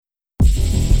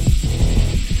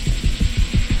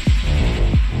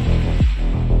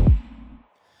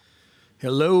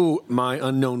Hello, my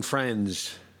unknown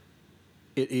friends.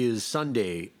 It is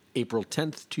Sunday, April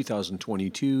 10th,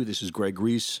 2022. This is Greg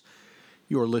Reese.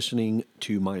 You are listening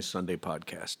to my Sunday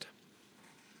podcast.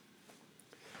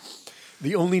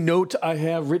 The only note I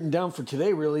have written down for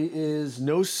today really is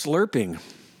no slurping.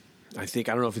 I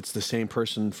don't know if it's the same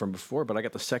person from before, but I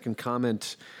got the second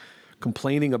comment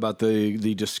complaining about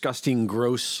the disgusting,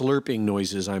 gross slurping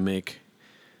noises I make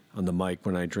on the mic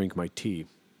when I drink my tea.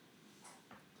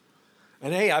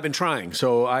 And hey, I've been trying,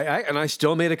 so I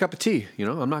still made a cup of tea. You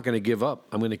know, I'm not going to give up.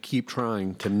 I'm going to keep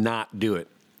trying to not do it.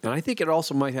 And I think it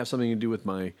also might have something to do with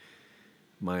my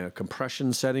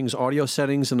compression settings, audio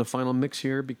settings in the final mix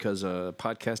here, because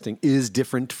podcasting is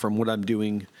different from what I'm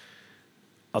doing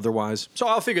otherwise. So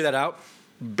I'll figure that out.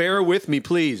 Bear with me,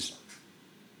 please.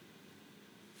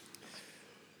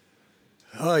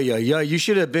 Oh, yeah. You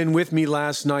should have been with me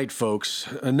last night, folks.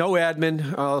 No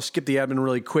admin. I'll skip the admin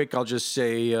really quick. I'll just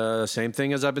say same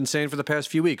thing as I've been saying for the past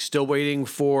few weeks. Still waiting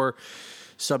for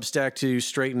Substack to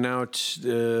straighten out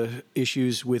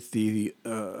issues with the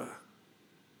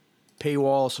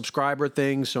paywall subscriber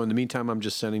thing. So in the meantime, I'm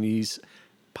just sending these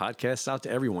podcasts out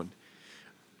to everyone.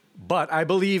 But I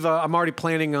believe I'm already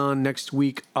planning on next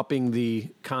week upping the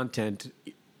content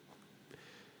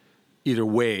either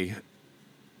way.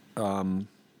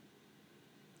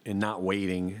 And not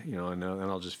waiting, you know, and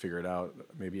I'll just figure it out.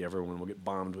 Maybe everyone will get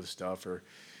bombed with stuff, or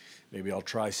maybe I'll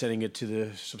try sending it to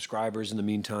the subscribers in the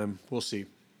meantime. We'll see.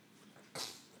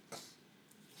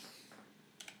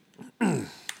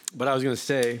 But I was going to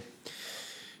say,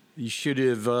 you should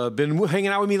have been hanging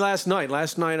out with me last night.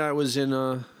 Last night I was in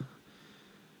a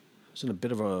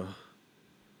bit of a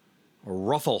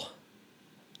ruffle.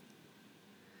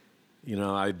 You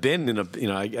know, I've been in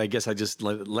I guess I just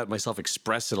let myself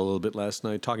express it a little bit last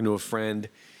night, talking to a friend.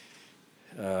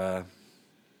 I'm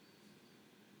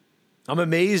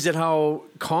amazed at how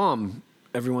calm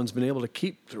everyone's been able to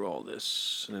keep through all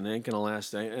this. And it ain't going to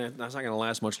last, that's not going to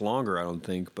last much longer, I don't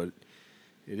think, but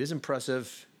it is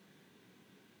impressive.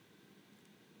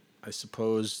 I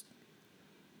suppose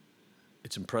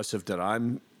it's impressive that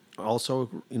I'm also,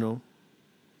 you know,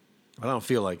 I don't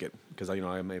feel like it because, you know,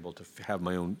 I'm able to have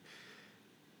my own...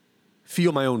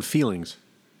 feel my own feelings.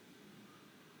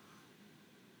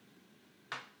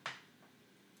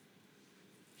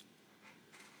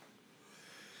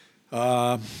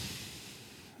 But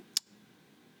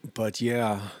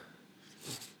yeah,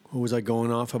 what was I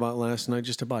going off about last night?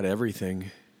 Just about everything.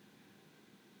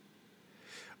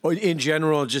 In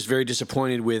general, just very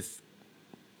disappointed with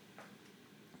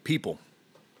people.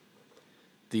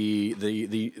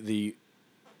 The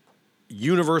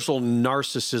universal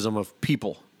narcissism of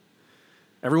people.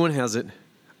 Everyone has it.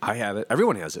 I have it.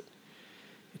 Everyone has it.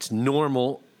 It's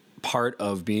normal part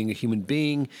of being a human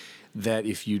being that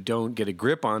if you don't get a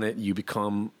grip on it, you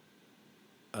become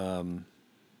a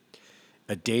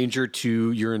danger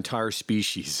to your entire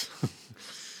species.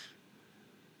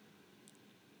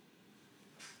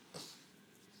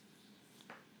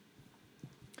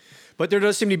 But there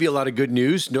does seem to be a lot of good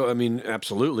news. No, I mean,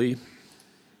 absolutely.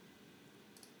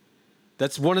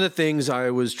 That's one of the things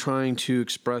I was trying to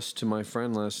express to my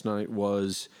friend last night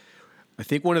was, I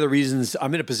think one of the reasons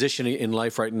I'm in a position in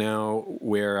life right now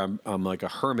where I'm like a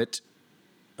hermit.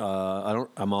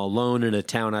 I'm all alone in a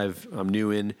town I'm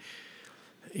new in,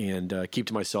 and keep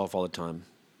to myself all the time.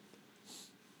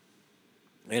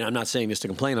 And I'm not saying this to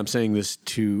complain. I'm saying this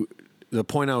to the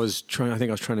point I was trying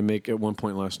to make at one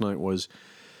point last night was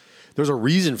there's a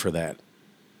reason for that.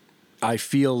 I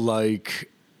feel like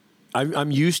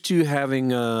I'm used to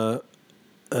having an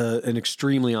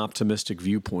extremely optimistic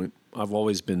viewpoint. I've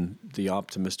always been the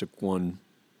optimistic one.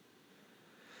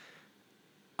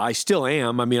 I still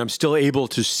am. I mean, I'm still able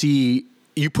to see.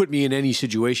 You put me in any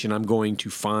situation, I'm going to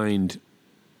find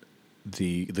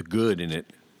the good in it.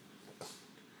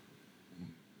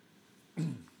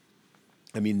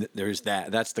 I mean, there's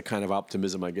that. That's the kind of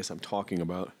optimism I guess I'm talking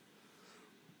about.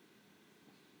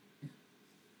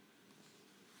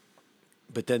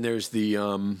 But then there's the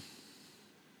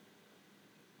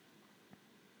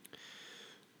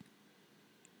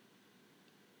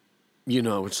you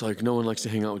know, it's like no one likes to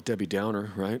hang out with Debbie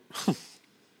Downer, right?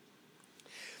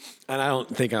 And I don't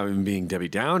think I'm being Debbie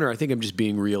Downer. I think I'm just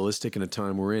being realistic in a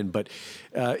time we're in. But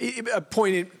a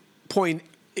point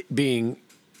being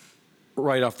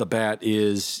right off the bat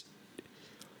is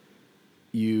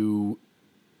you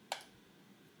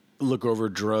look over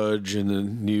Drudge and the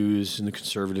news and the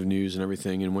conservative news and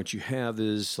everything, and what you have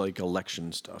is like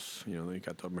election stuff. You know, you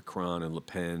got the Macron and Le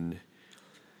Pen.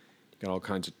 You got all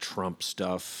kinds of Trump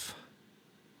stuff.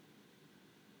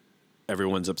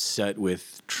 Everyone's upset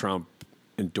with Trump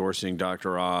endorsing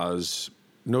Dr. Oz.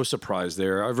 No surprise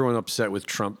there. Everyone upset with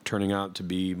Trump turning out to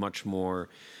be much more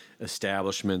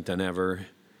establishment than ever,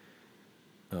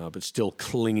 but still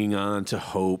clinging on to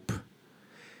hope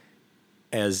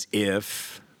as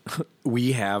if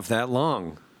we have that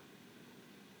long.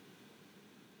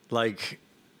 Like,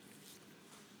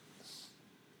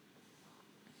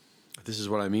 this is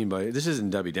what I mean by, this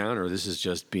isn't Debbie Downer. This is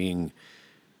just being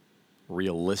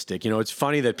realistic. You know, it's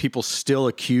funny that people still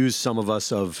accuse some of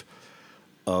us of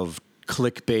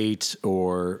clickbait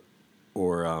or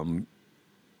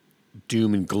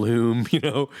doom and gloom, you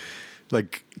know?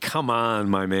 Like, come on,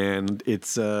 my man.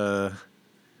 It's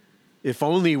if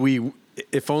only we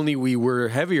were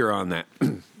heavier on that.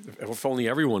 If only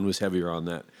everyone was heavier on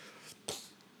that.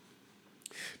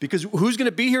 Because who's going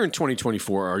to be here in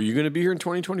 2024? Are you going to be here in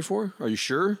 2024? Are you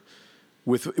sure?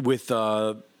 With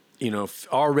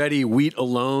already wheat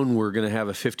alone, we're going to have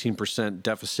a 15%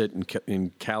 deficit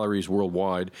in calories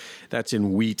worldwide. That's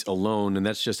in wheat alone, and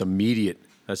that's just immediate.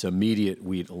 That's immediate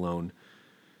wheat alone.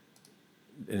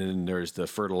 And then there's the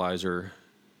fertilizer.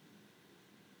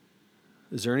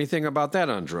 Is there anything about that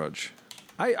on Drudge?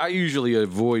 I usually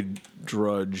avoid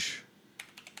Drudge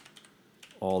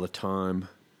all the time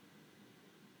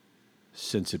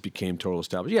since it became total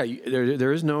established. Yeah,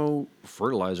 there is no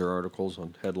fertilizer articles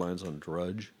on headlines on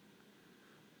Drudge.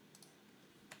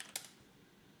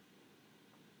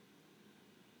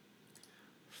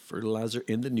 Fertilizer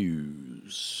in the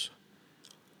news.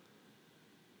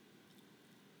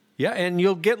 Yeah, and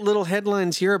you'll get little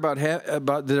headlines here about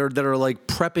that are like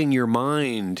prepping your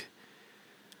mind.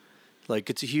 Like,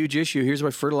 it's a huge issue. Here's why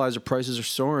fertilizer prices are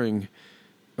soaring.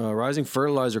 Rising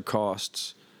fertilizer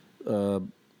costs.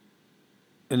 And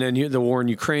then the war in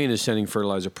Ukraine is sending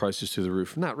fertilizer prices through the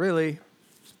roof. Not really.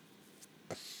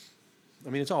 I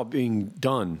mean, it's all being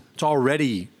done. It's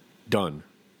already done.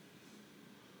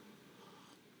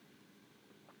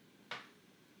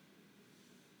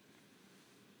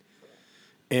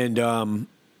 And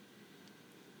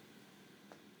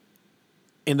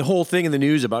the whole thing in the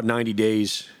news about 90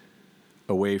 days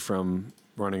away from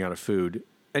running out of food.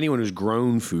 Anyone who's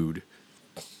grown food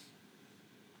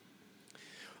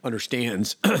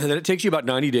understands that it takes you about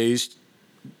 90 days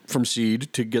from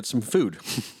seed to get some food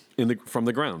from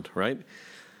the ground, right?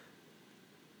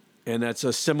 And that's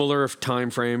a similar time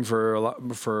frame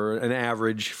for an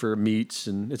average for meats,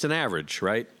 and it's an average,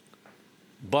 right?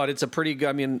 But it's a pretty.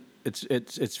 I mean,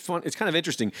 it's fun. It's kind of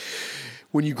interesting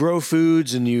when you grow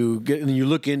foods and you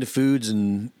look into foods,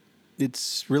 and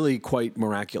it's really quite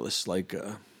miraculous. Like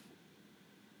the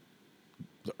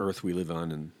earth we live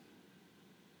on and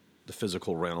the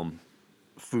physical realm,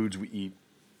 foods we eat.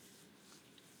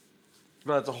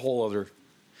 But that's a whole other.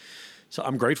 So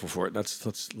I'm grateful for it.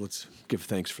 Let's give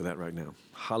thanks for that right now.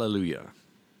 Hallelujah.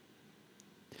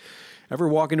 Ever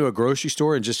walk into a grocery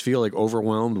store and just feel like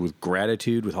overwhelmed with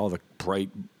gratitude with all the bright,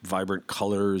 vibrant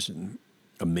colors and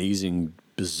amazing,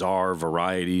 bizarre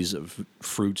varieties of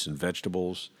fruits and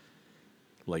vegetables,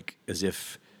 like as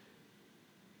if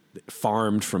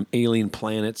farmed from alien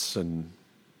planets? And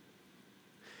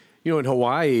in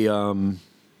Hawaii,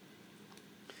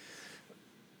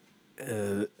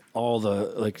 all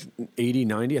the 80,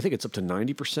 90, I think it's up to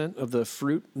 90% of the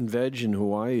fruit and veg in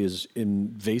Hawaii is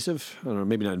invasive. I don't know,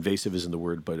 maybe not invasive isn't the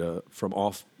word, but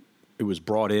it was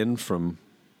brought in from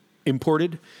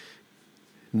imported,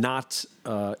 not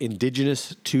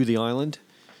indigenous to the island.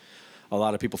 A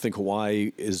lot of people think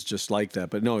Hawaii is just like that,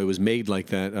 but no, it was made like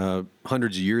that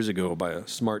hundreds of years ago by a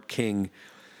smart king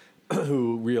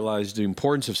who realized the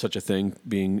importance of such a thing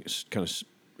being kind of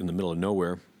in the middle of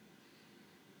nowhere.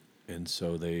 And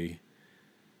so they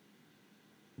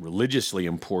religiously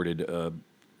imported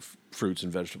fruits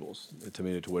and vegetables to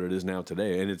make it to what it is now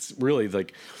today. And it's really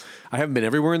like, I haven't been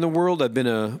everywhere in the world. That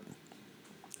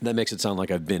makes it sound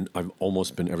like I've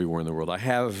almost been everywhere in the world. I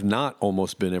have not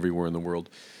almost been everywhere in the world.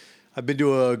 I've been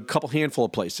to a handful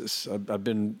of places. I've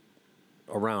been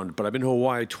around, but I've been to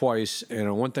Hawaii twice.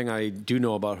 And one thing I do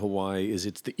know about Hawaii is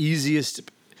it's the easiest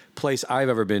place I've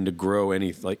ever been to grow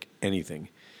anything.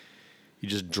 You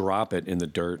just drop it in the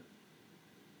dirt,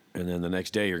 and then the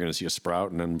next day you're going to see a sprout,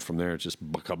 and then from there it's just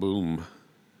kaboom.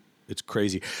 It's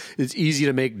crazy. It's easy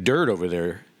to make dirt over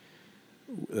there.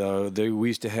 We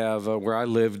used to have where I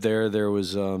lived there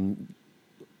was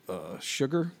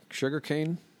sugar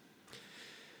cane,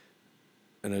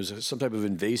 and it was some type of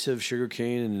invasive sugar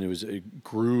cane, and it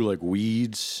grew like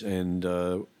weeds. And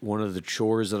one of the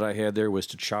chores that I had there was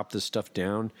to chop this stuff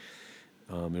down.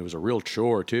 It was a real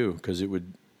chore too, because it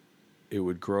would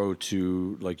grow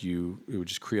to it would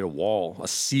just create a wall, a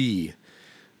sea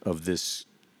of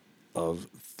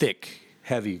thick,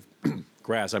 heavy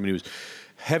grass. I mean, it was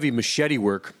heavy machete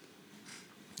work,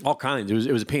 all kinds.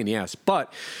 It was a pain in the ass.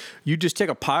 But you just take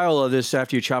a pile of this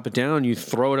after you chop it down, you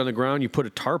throw it on the ground, you put a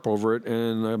tarp over it,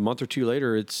 and a month or two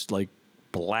later, it's like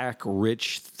black,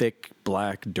 rich, thick,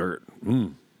 black dirt.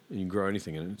 And you can grow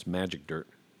anything in it. It's magic dirt.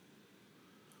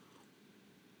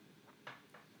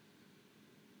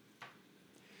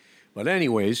 But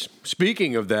anyways,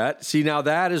 speaking of that, see, now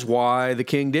that is why the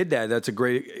king did that. That's a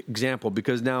great example,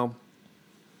 because now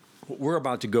what we're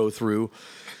about to go through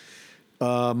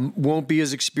won't be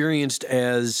as experienced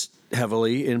as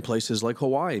heavily in places like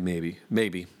Hawaii,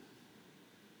 maybe.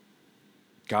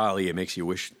 Golly, it makes you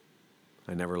wish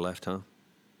I never left, huh?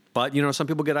 But, some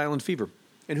people get island fever.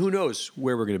 And who knows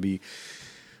where we're going to be.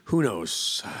 Who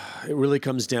knows? It really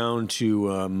comes down to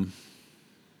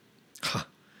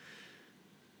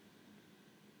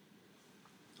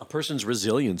a person's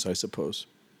resilience, I suppose.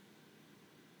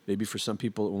 Maybe for some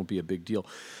people it won't be a big deal.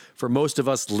 For most of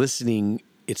us listening,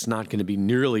 it's not going to be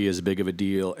nearly as big of a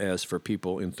deal as for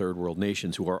people in third world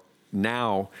nations who are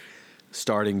now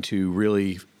starting to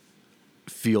really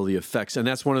feel the effects. And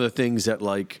that's one of the things that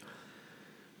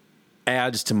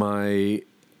adds to my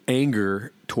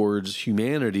anger towards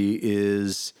humanity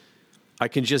is I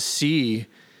can just see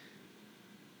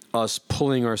us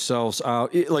pulling ourselves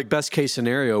out. Best case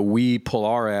scenario, we pull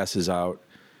our asses out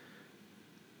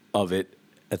of it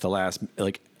at the last,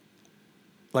 like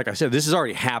I said, this has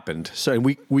already happened. So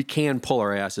we can pull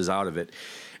our asses out of it,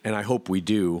 and I hope we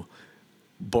do.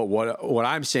 But what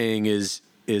I'm saying is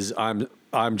I'm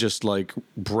just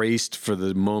braced for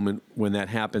the moment when that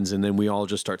happens, and then we all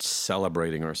just start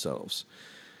celebrating ourselves.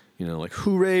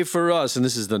 Hooray for us. And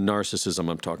this is the narcissism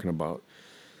I'm talking about.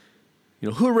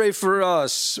 Hooray for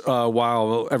us,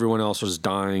 while everyone else was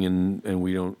dying, and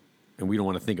we don't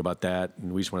want to think about that,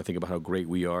 and we just want to think about how great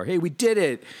we are. Hey, we did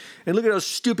it, and look at those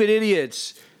stupid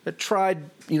idiots that tried,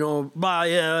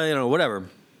 whatever.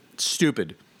 It's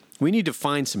stupid. We need to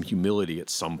find some humility at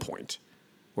some point,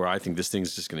 where I think this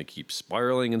thing's just going to keep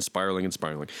spiraling and spiraling and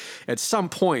spiraling. At some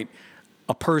point,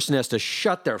 a person has to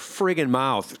shut their friggin'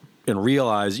 mouth and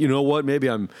realize, you know what, maybe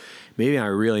I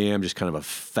really am just kind of a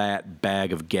fat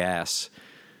bag of gas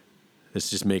that's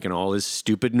just making all this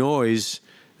stupid noise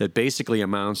that basically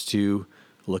amounts to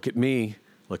look at me,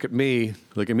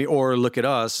 or look at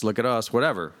us,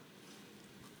 whatever.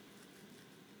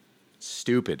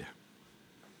 Stupid.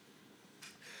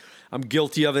 I'm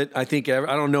guilty of it. I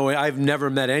don't know. I've never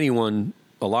met anyone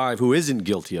alive who isn't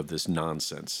guilty of this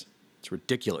nonsense. It's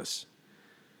ridiculous.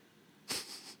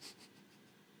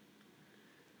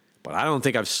 But I don't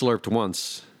think I've slurped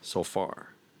once so far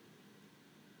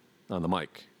on the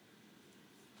mic.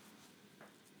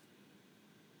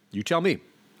 You tell me.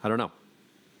 I don't know.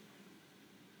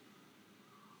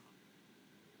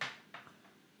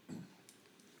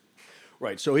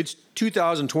 Right, so it's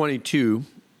 2022,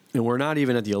 and we're not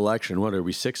even at the election. What are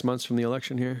we, 6 months from the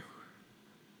election here?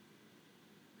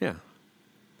 Yeah.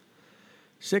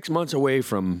 7 months away.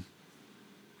 From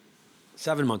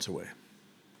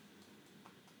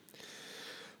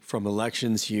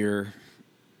elections here,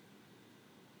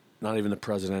 not even the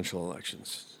presidential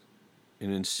elections.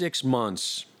 And in 6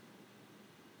 months,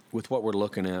 with what we're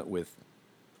looking at, with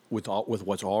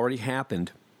what's already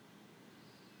happened,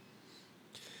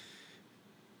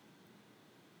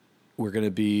 we're going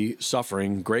to be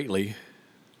suffering greatly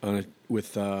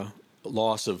with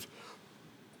loss of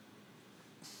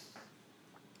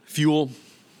fuel,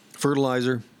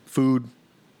 fertilizer, food.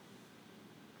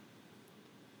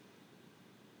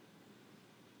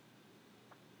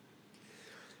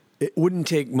 It wouldn't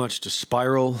take much to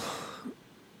spiral.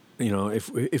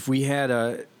 If we had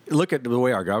a look at the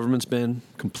way our government's been,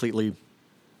 completely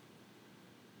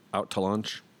out to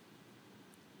lunch.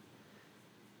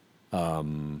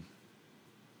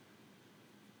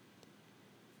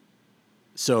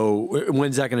 So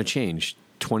when's that going to change?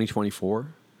 2024?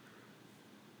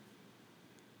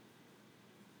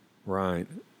 Right.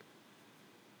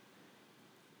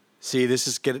 See, this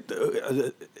is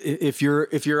if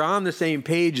you're on the same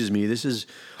page as me, this is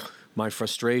my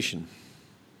frustration.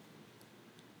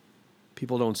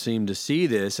 People don't seem to see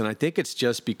this, and I think it's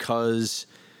just because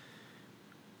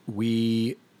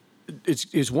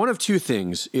it's one of two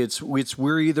things. It's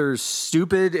we're either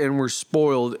stupid and we're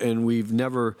spoiled and we've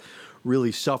never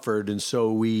really suffered, and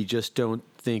so we just don't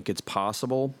think it's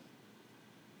possible.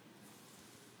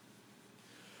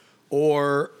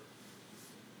 Or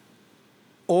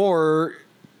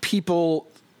people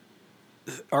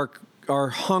are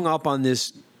hung up on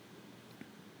this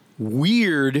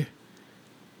weird,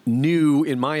 new,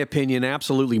 in my opinion,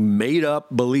 absolutely made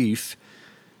up belief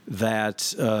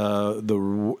that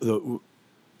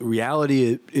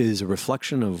reality is a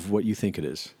reflection of what you think it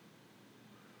is.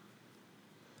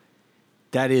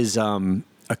 That is a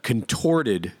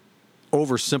contorted,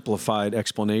 oversimplified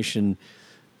explanation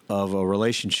of a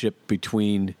relationship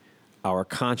between our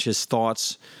conscious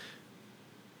thoughts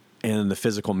and the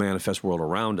physical manifest world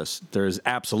around us. There's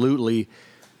absolutely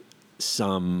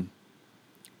some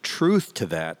truth to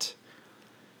that,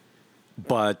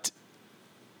 but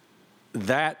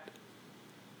that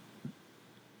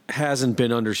hasn't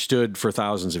been understood for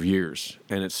thousands of years,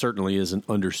 and it certainly isn't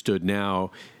understood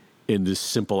now in this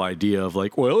simple idea of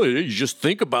like, well, you just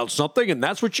think about something and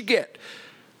that's what you get.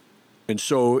 And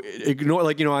so ignore,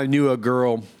 like, I knew a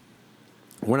girl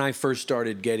when I first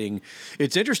started getting,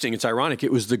 it's interesting, it's ironic,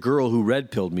 it was the girl who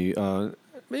red pilled me.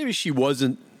 Maybe she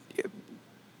wasn't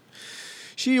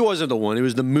the one. It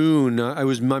was the moon. It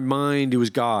was my mind. It was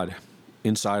God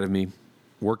inside of me,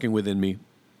 working within me,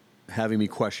 having me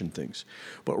question things.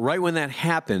 But right when that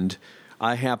happened,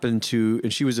 I happened to,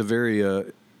 and she was a very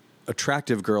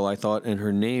attractive girl, I thought, and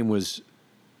her name was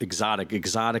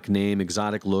exotic name,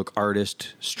 exotic look,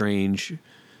 artist, strange,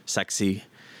 sexy.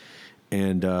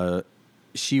 And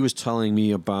she was telling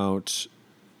me about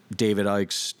David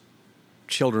Icke's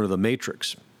Children of the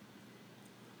Matrix.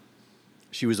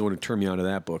 She was the one who turned me on to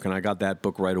that book, and I got that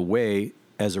book right away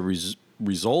as a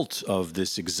result of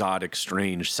this exotic,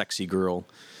 strange, sexy girl.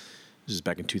 This is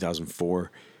back in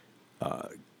 2004,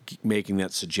 making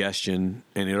that suggestion,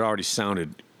 and it already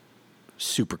sounded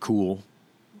super cool.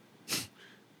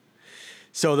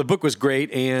 So the book was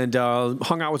great, and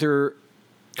hung out with her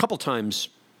a couple times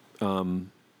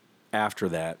after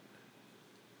that.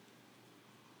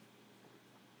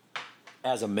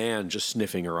 As a man, just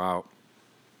sniffing her out.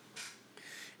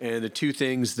 And the two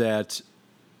things that,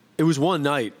 it was one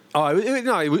night.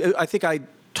 I think I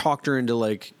talked her into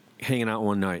like hanging out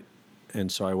one night.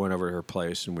 And so I went over to her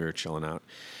place and we were chilling out.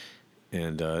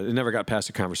 And it never got past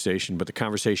the conversation, but the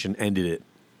conversation ended it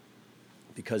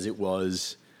because it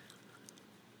was,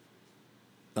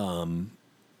 one,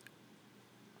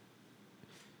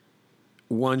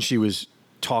 she was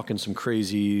talking some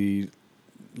crazy,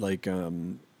 like,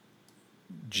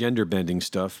 gender bending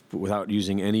stuff, but without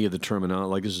using any of the terminology.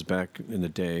 Like, this is back in the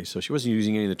day, so she wasn't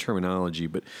using any of the terminology,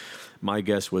 but my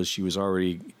guess was she was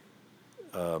already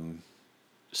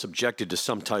subjected to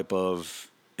some type of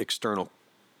external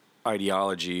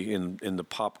ideology in the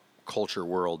pop culture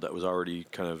world that was already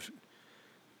kind of,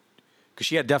 because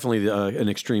she had definitely an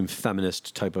extreme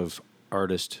feminist type of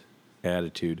artist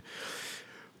attitude.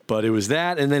 But it was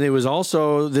that, and then it was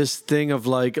also this thing of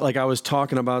like I was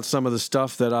talking about some of the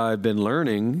stuff that I've been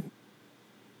learning,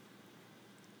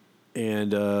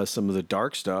 and some of the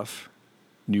dark stuff,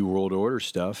 New World Order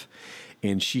stuff,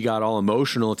 and she got all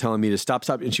emotional, telling me to stop,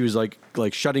 and she was like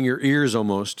shutting your ears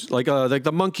almost, like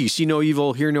the monkey, see no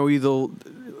evil, hear no evil,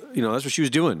 that's what she was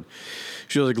doing.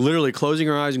 She was like literally closing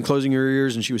her eyes and closing her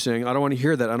ears, and she was saying, I don't want to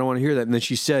hear that. I don't want to hear that. And then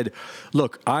she said,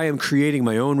 look, I am creating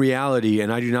my own reality,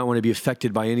 and I do not want to be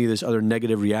affected by any of this other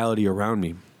negative reality around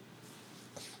me.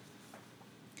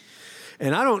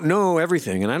 And I don't know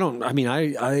everything, and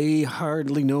I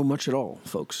hardly know much at all,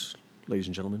 folks, ladies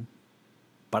and gentlemen.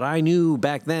 But I knew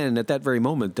back then, at that very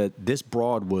moment, that this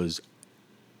broad was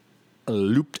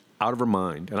looped out of her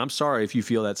mind. And I'm sorry if you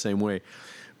feel that same way.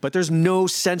 But there's no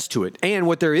sense to it. And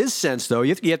what there is sense, though,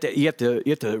 you have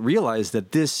to realize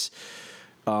that this,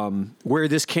 where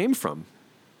this came from.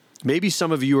 Maybe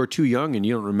some of you are too young and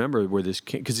you don't remember where this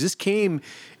came, because this came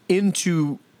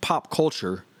into pop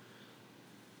culture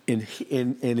and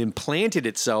implanted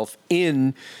itself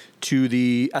into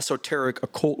the esoteric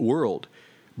occult world.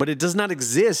 But it does not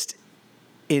exist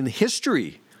in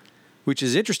history, which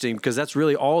is interesting because that's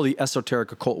really all the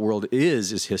esoteric occult world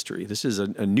is history. This is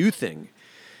a new thing.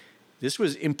 This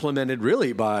was implemented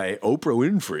really by Oprah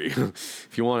Winfrey,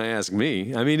 if you want to ask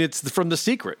me. I mean, it's from The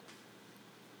Secret.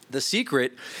 The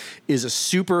Secret is a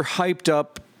super hyped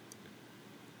up,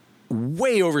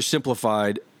 way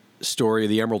oversimplified story of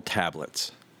the Emerald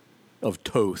Tablets of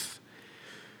Thoth,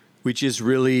 which is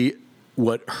really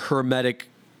what Hermetic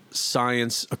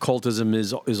science, occultism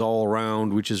is all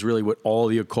around, which is really what all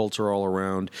the occults are all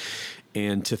around.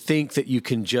 And to think that you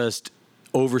can just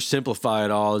oversimplify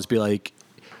it all is be like,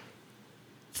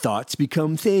 thoughts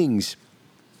become things.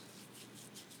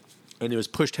 And it was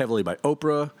pushed heavily by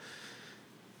Oprah.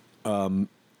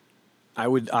 I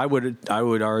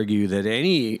would argue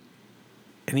that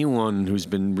anyone who's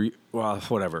been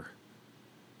whatever.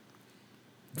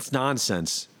 It's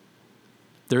nonsense.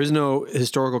 There is no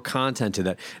historical content to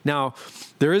that. Now,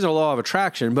 there is a law of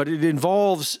attraction, but it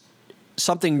involves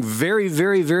something very,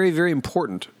 very, very, very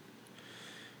important,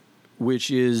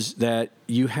 which is that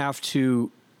you have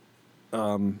to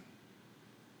you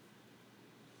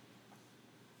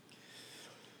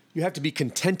have to be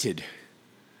contented.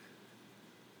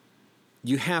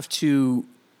 You have to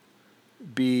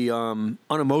be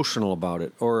unemotional about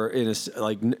it, or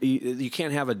you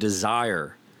can't have a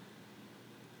desire.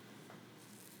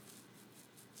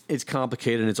 It's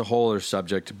complicated, and it's a whole other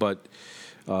subject, but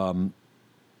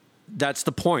that's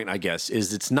the point, I guess,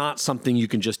 is it's not something you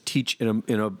can just teach in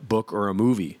a book or a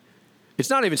movie. It's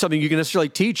not even something you can necessarily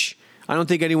teach. I don't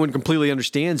think anyone completely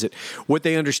understands it. What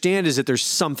they understand is that there's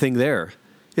something there.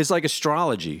 It's like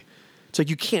astrology. It's like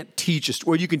you can't teach.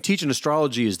 What you can teach in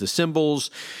astrology is the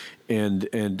symbols, and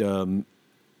the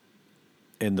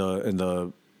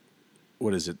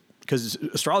what is it? Because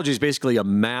astrology is basically a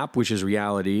map, which is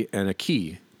reality, and a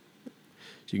key.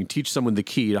 So you can teach someone the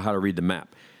key to how to read the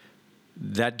map.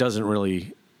 That doesn't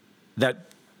really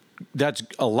that's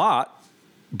a lot,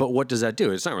 but what does that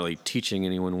do? It's not really teaching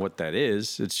anyone what that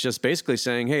is. It's just basically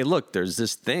saying, hey, look, there's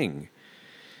this thing,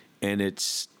 and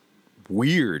it's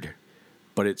weird,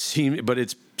 but it's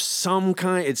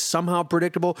somehow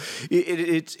predictable.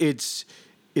 It's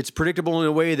predictable in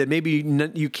a way that maybe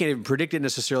you can't even predict it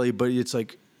necessarily, but it's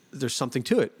like there's something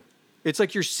to it. It's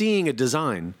like you're seeing a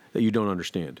design that you don't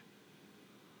understand.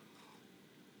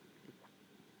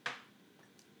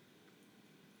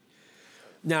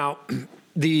 Now,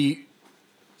 you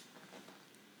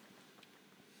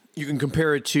can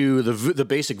compare it to the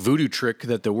basic voodoo trick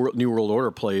that the New World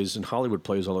Order plays and Hollywood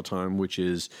plays all the time, which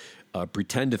is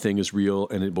pretend a thing is real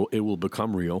and it will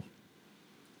become real.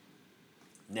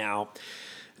 Now,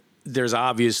 there's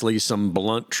obviously some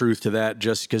blunt truth to that.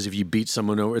 Just because if you beat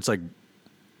someone over, it's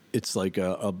like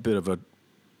a bit of a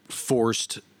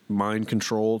forced mind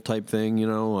control type thing, you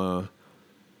know.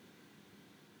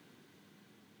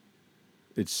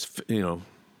 It's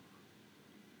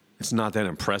not that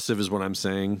impressive is what I'm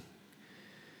saying.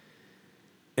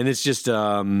 And it's just,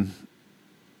 that's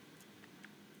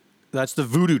the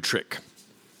voodoo trick.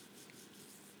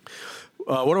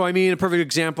 What do I mean? A perfect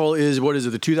example is,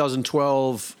 the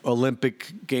 2012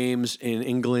 Olympic Games in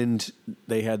England.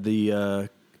 They had the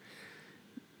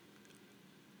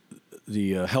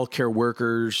healthcare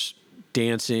workers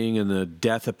dancing and the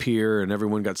death appear and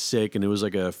everyone got sick, and it was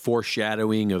like a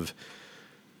foreshadowing of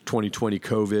 2020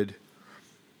 COVID.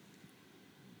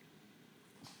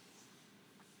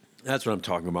 That's what I'm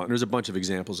talking about. And there's a bunch of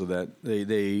examples of that.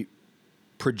 They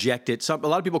project it. A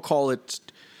lot of people call it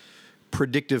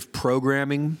predictive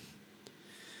programming,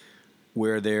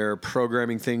 where they're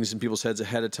programming things in people's heads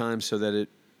ahead of time so that it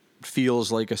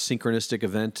feels like a synchronistic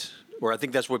event. Or I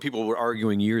think that's what people were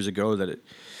arguing years ago, that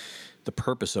the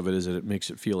purpose of it is that it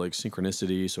makes it feel like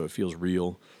synchronicity, so it feels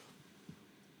real.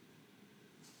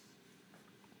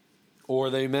 Or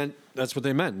that's what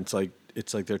they meant.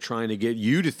 It's like they're trying to get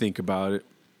you to think about it.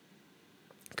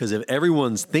 Because if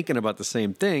everyone's thinking about the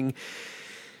same thing,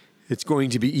 it's going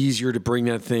to be easier to bring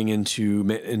that thing into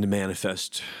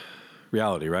manifest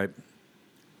reality, right?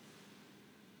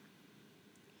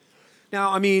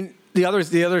 Now, I mean, the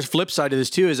other flip side of this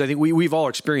too is I think we've all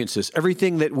experienced this.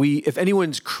 Everything that if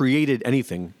anyone's created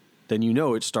anything, then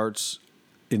it starts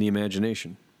in the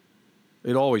imagination.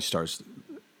 It always starts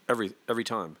every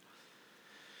time.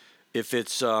 If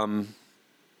it's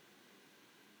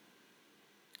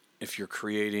if you're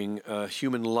creating a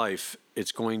human life,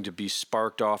 it's going to be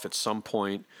sparked off at some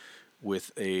point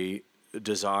with a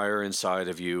desire inside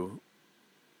of you.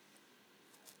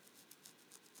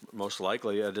 Most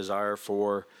likely a desire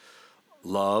for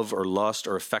love or lust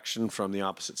or affection from the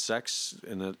opposite sex,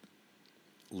 and it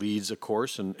leads a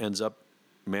course and ends up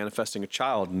manifesting a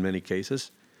child in many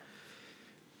cases.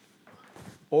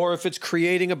 Or if it's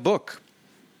creating a book,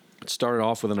 it started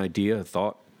off with an idea, a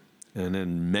thought, and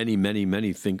then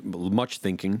much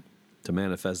thinking to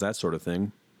manifest that sort of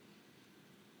thing.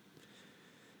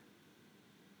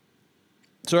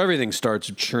 So everything starts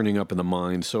churning up in the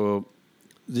mind. So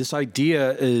this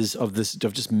idea is of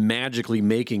just magically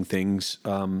making things.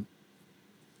 Now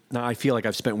I feel like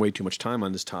I've spent way too much time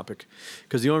on this topic,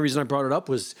 because the only reason I brought it up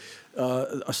was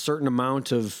a certain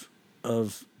amount of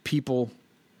people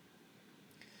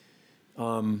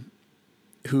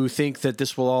who think that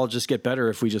this will all just get better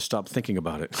if we just stop thinking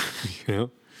about it. You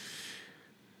know?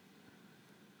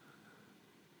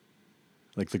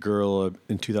 Like the girl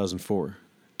in 2004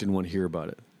 didn't want to hear about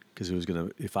it because it was going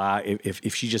to,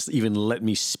 if she just even let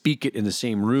me speak it in the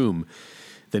same room,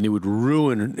 then it would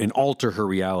ruin and alter her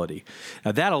reality.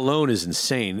 Now that alone is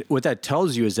insane. What that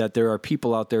tells you is that there are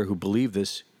people out there who believe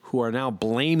this, who are now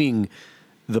blaming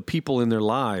the people in their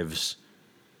lives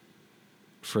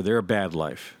for their bad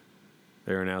life.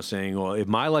 They're now saying, well, if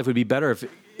my life would be better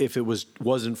if it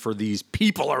wasn't for these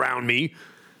people around me.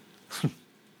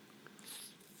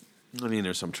 I mean,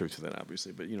 there's some truth to that,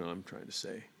 obviously, but you know what I'm trying to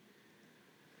say.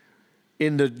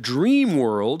 In the dream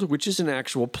world, which is an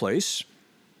actual place,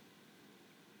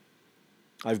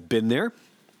 I've been there.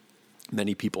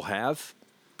 Many people have.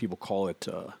 People call it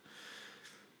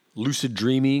lucid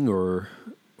dreaming or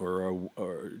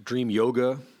dream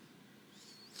yoga.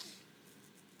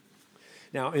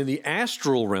 Now, in the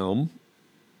astral realm,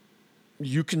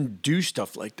 you can do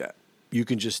stuff like that. You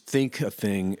can just think a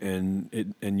thing and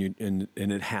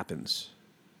it happens.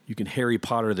 You can Harry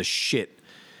Potter the shit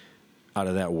out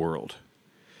of that world.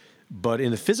 But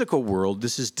in the physical world,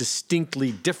 this is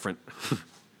distinctly different.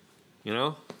 You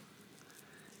know?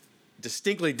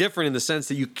 Distinctly different in the sense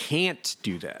that you can't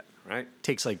do that, right? It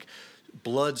takes like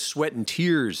blood, sweat, and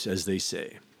tears, as they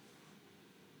say.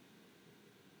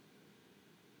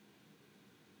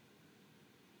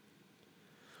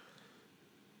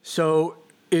 So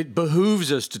it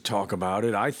behooves us to talk about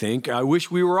it, I think. I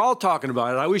wish we were all talking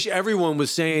about it. I wish everyone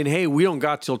was saying, hey, we don't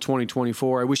got till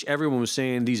 2024. I wish everyone was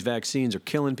saying these vaccines are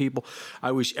killing people.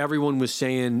 I wish everyone was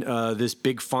saying this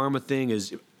big pharma thing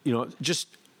is, you know, just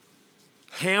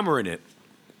hammering it.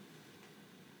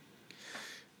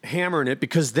 Hammering it,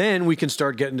 because then we can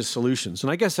start getting to solutions.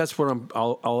 And I guess that's what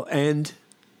I'll end,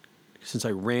 since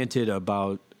I ranted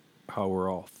about how we're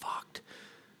all fucked.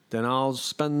 Then I'll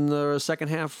spend the second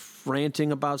half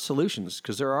ranting about solutions,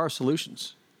 because there are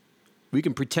solutions. We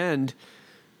can pretend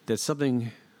that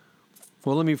something...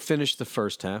 Well, let me finish the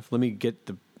first half. Let me get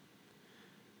the...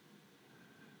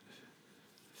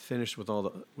 Finished with all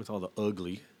the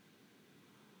ugly.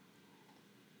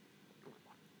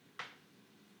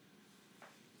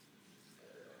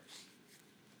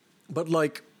 But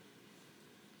like...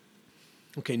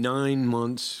 Okay, 9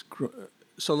 months...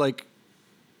 So like...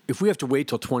 If we have to wait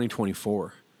till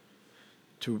 2024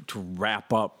 to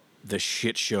wrap up the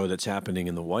shit show that's happening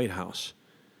in the White House,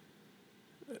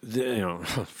 you know,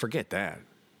 forget that.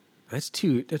 That's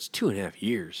 2.5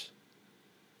 years.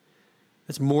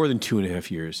 That's more than 2.5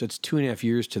 years. That's 2.5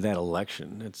 years to that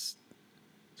election. It's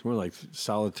more like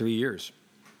solid 3 years.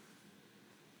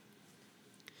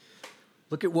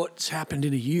 Look at what's happened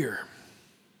in a year.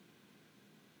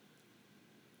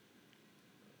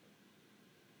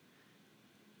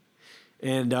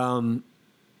 And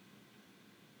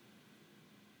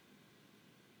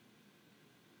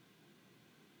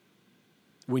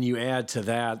when you add to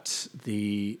that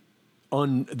the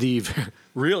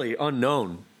really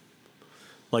unknown,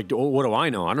 like, what do I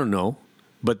know? I don't know.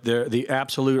 But the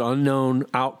absolute unknown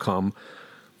outcome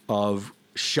of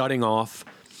shutting off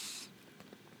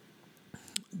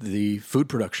the food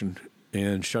production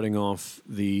and shutting off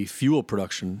the fuel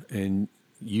production and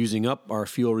using up our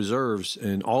fuel reserves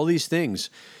and all these things.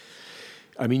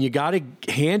 I mean, you got to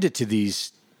hand it to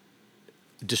these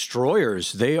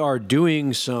destroyers. They are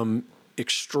doing some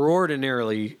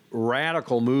extraordinarily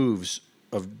radical moves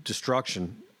of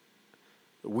destruction.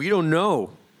 We don't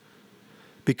know,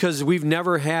 because we've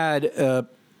never had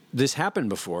this happen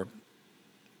before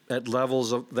at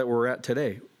levels that we're at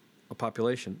today, a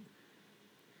population.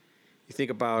 You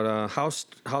think about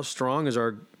how strong is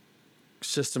our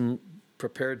system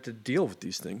prepared to deal with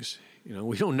these things. You know,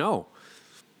 we don't know.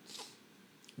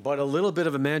 But a little bit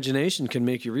of imagination can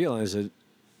make you realize that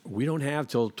we don't have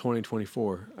till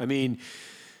 2024. I mean,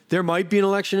 there might be an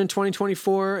election in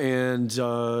 2024,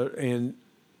 and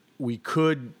we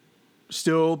could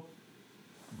still,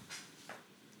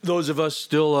 those of us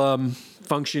still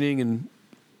functioning and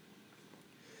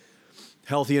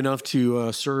healthy enough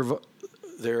to serve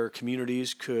their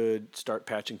communities, could start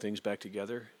patching things back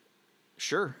together.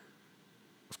 Sure.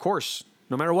 Of course,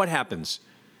 no matter what happens.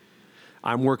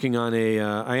 I am working on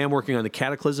the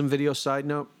Cataclysm video. Side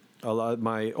note, a lot of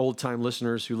my old time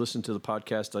listeners who listened to the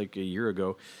podcast like a year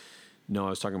ago know I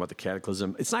was talking about the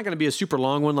Cataclysm. It's not going to be a super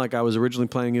long one like I was originally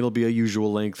planning. It'll be a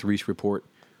usual length Reese report.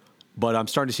 But I'm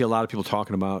starting to see a lot of people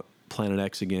talking about Planet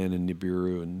X again and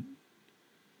Nibiru and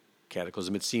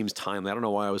Cataclysm. It seems timely. I don't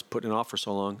know why I was putting it off for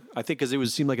so long. I think because it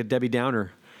seemed like a Debbie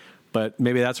Downer. But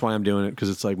maybe that's why I'm doing it, because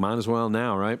it's like, might as well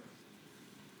now, right?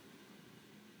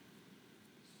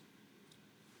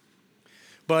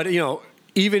 But, you know,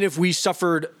 even if we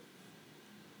suffered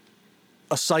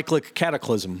a cyclic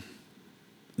cataclysm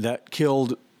that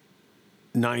killed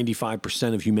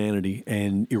 95% of humanity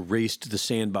and erased the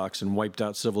sandbox and wiped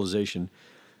out civilization,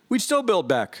 we'd still build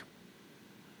back.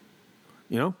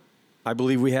 You know, I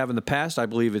believe we have in the past. I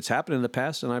believe it's happened in the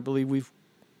past, and I believe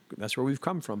that's where we've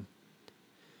come from.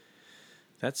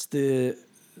 That's the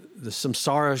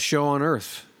samsara show on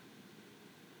earth.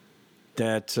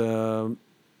 that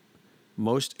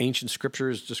most ancient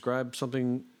scriptures describe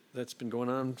something that's been going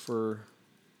on for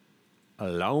a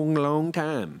long, long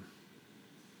time.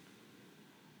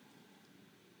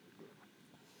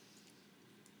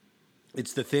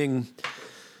 It's the thing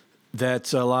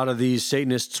that a lot of these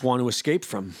Satanists want to escape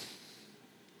from.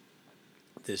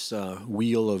 This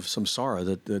wheel of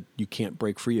samsara that you can't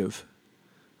break free of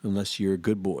unless you're a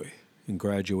good boy and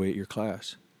graduate your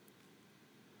class.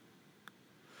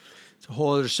 It's a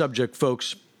whole other subject,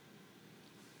 folks.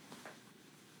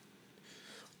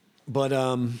 But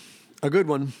a good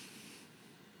one.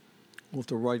 We'll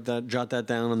have to jot that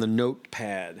down on the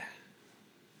notepad.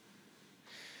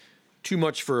 Too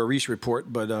much for a Reese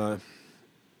report, but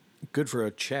good for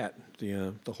a chat.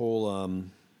 The whole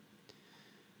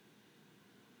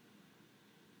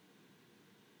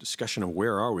discussion of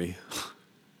where are we.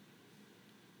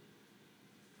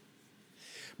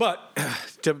 But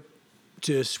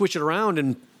to switch it around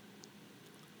and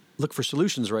look for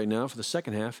solutions right now for the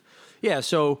second half. Yeah,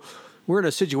 so we're in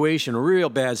a situation, a real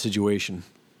bad situation.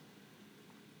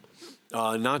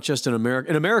 Not just in America.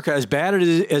 In America, as bad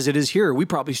as it is here, we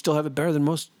probably still have it better than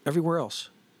most everywhere else,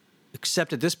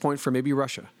 except at this point for maybe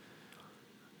Russia.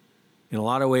 In a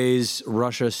lot of ways,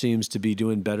 Russia seems to be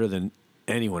doing better than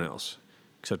anyone else,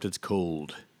 except it's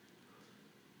cold.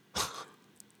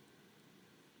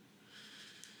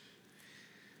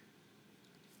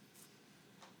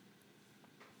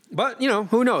 But,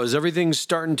 who knows? Everything's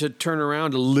starting to turn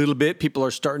around a little bit. People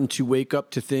are starting to wake up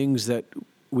to things that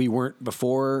we weren't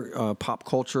before. Pop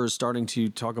culture is starting to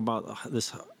talk about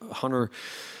this Hunter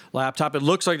laptop. It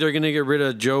looks like they're going to get rid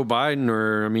of Joe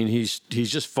Biden, he's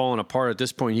just falling apart at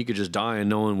this point. He could just die and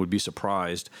no one would be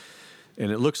surprised. And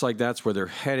it looks like that's where they're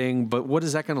heading. But what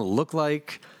is that going to look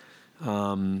like?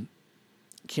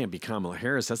 Can't be Kamala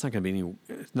Harris. That's not going to be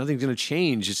nothing's going to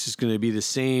change. It's just going to be the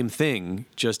same thing.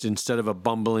 Just instead of a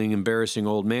bumbling, embarrassing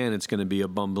old man, it's going to be a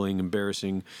bumbling,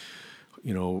 embarrassing,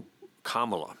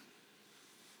 Kamala.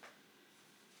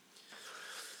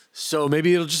 So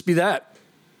maybe it'll just be that,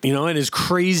 and as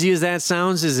crazy as that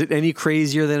sounds, is it any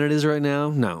crazier than it is right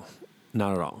now? No,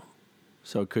 not at all.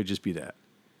 So it could just be that.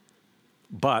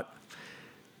 But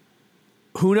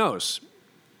who knows?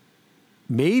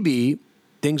 Maybe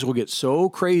things will get so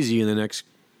crazy in the next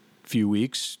few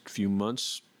weeks, few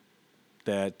months,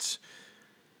 that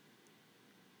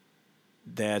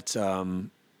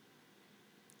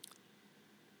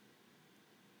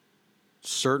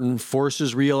certain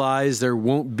forces realize there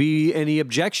won't be any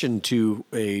objection to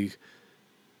a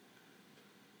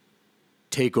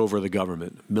takeover of the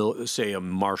government, say a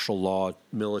martial law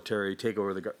military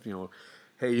takeover of the,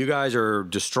 hey, you guys are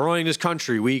destroying this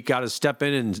country. We got to step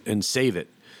in and save it.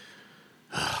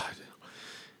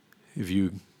 If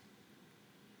you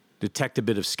detect a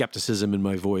bit of skepticism in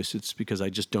my voice, it's because I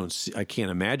just I can't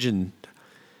imagine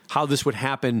how this would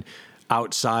happen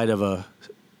outside of a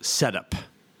setup.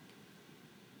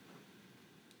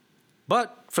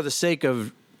 But for the sake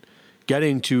of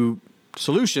getting to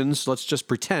solutions, let's just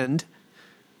pretend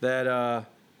that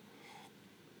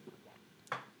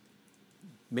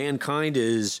mankind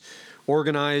is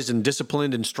organized and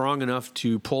disciplined and strong enough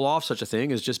to pull off such a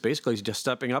thing, is just basically just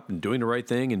stepping up and doing the right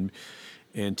thing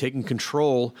and taking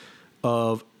control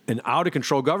of an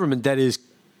out-of-control government that is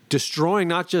destroying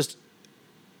not just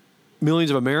millions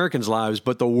of Americans' lives,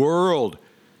 but the world.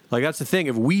 Like, that's the thing.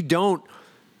 If we don't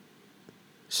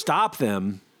stop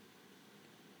them,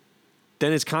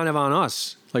 then it's kind of on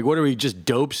us. Like, what are we, just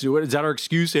dopes? What, is that our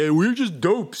excuse? Hey, we're just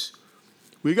dopes.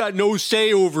 We got no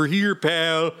say over here,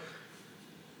 pal.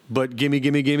 But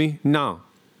gimme. No.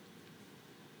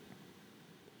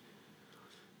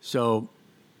 So,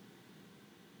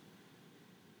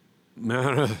 I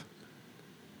don't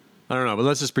know, but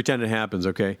let's just pretend it happens,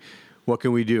 okay? What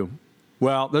can we do?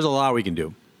 Well, there's a lot we can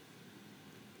do.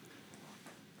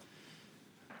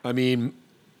 One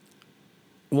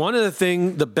of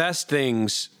the best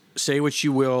things, say what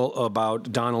you will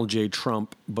about Donald J.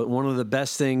 Trump, but one of the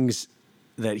best things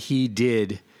that he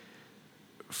did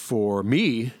for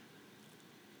me,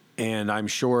 and I'm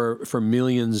sure for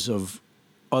millions of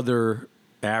other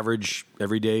average,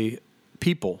 everyday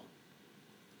people,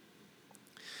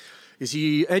 is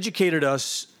he educated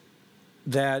us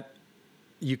that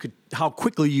how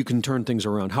quickly you can turn things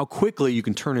around, how quickly you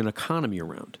can turn an economy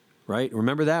around, right?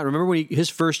 Remember that? Remember when his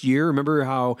first year, remember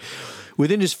how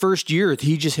within his first year,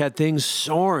 he just had things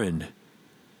soaring.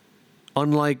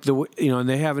 Unlike and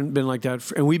they haven't been like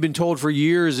that. And we've been told for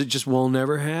years it just will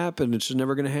never happen. It's just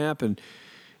never going to happen.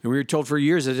 And we were told for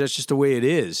years that that's just the way it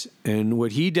is. And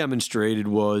what he demonstrated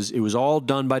was it was all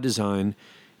done by design,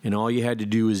 and all you had to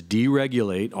do is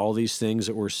deregulate all these things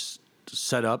that were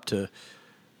set up to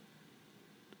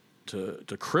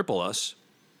cripple us,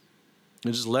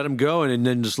 and just let them go, and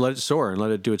then just let it soar and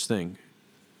let it do its thing.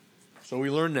 So we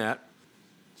learned that.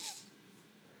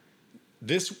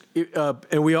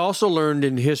 And we also learned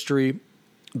in history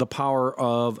the power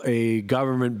of a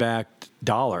government-backed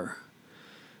dollar,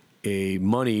 a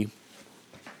money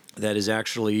that is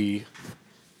actually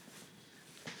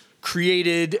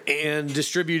created and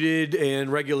distributed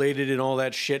and regulated and all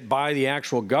that shit by the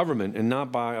actual government and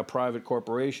not by a private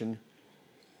corporation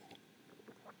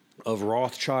of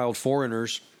Rothschild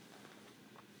foreigners,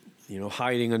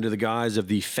 hiding under the guise of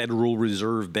the Federal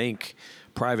Reserve Bank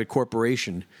private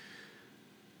corporation.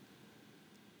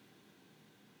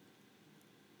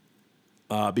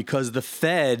 Because the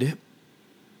Fed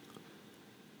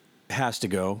has to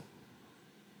go.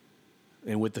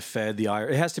 And with the Fed,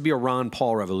 it has to be a Ron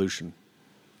Paul revolution.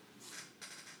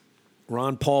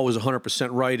 Ron Paul was 100%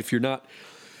 right. If you're not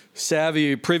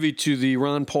savvy, privy to the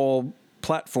Ron Paul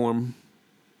platform,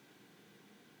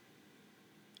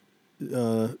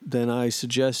 then I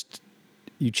suggest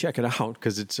you check it out,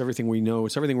 because it's everything we know.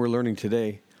 It's everything we're learning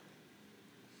today.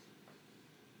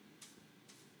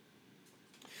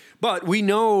 But we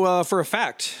know for a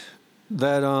fact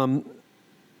that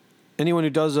anyone who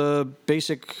does a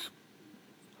basic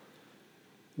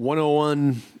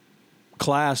 101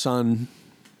 class on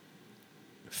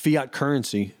fiat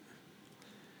currency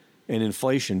and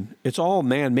inflation, it's all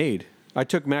man-made. I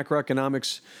took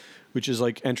macroeconomics, which is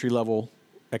like entry-level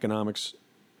economics.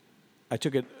 I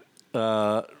took it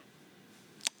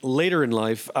later in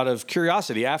life out of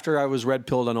curiosity. After I was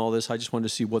red-pilled on all this, I just wanted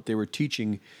to see what they were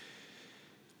teaching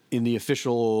in the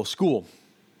official school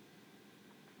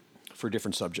for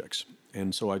different subjects.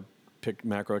 And so I picked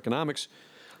macroeconomics.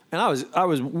 And I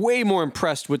was way more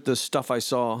impressed with the stuff I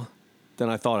saw than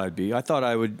I thought I'd be. I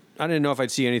didn't know if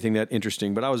I'd see anything that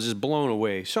interesting, but I was just blown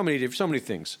away. So many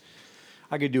things.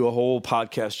 I could do a whole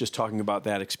podcast just talking about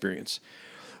that experience.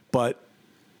 But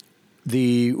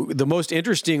the most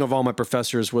interesting of all my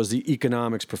professors was the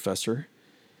economics professor.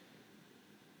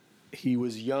 He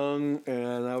was young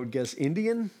and I would guess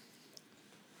Indian.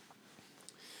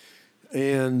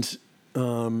 And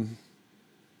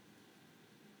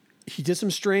he did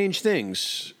some strange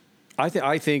things.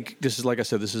 I think this is, like I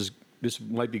said, this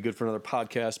might be good for another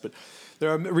podcast, but there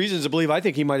are reasons to believe I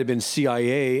think he might have been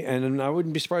CIA, and I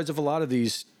wouldn't be surprised if a lot of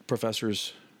these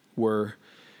professors were.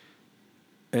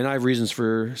 And I have reasons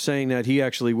for saying that. He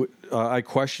actually, I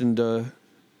questioned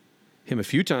him a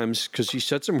few times because he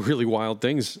said some really wild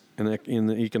things in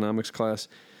the economics class,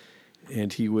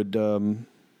 and he would.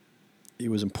 It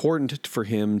was important for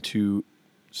him to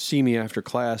see me after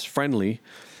class friendly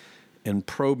and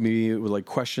probe me with like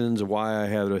questions of why I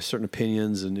had certain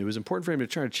opinions, and it was important for him to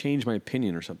try to change my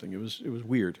opinion or something. It was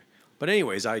weird. But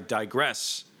anyways, I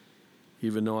digress,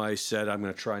 even though I said I'm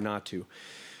going to try not to.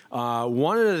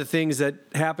 One of the things that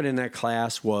happened in that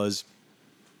class was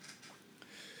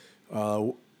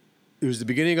it was the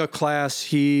beginning of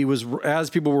class. As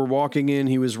people were walking in,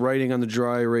 he was writing on the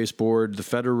dry erase board, "The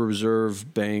Federal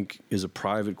Reserve Bank is a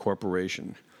private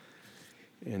corporation."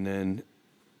 And then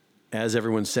as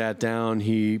everyone sat down,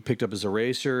 he picked up his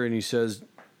eraser and he says,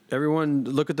 "Everyone,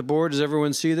 look at the board. Does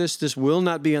everyone see this? This will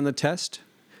not be on the test,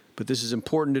 but this is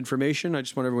important information. I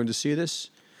just want everyone to see this."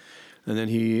 And then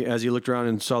as he looked around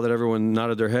and saw that everyone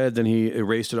nodded their head, then he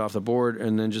erased it off the board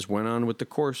and then just went on with the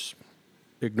course,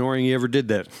 ignoring he ever did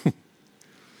that.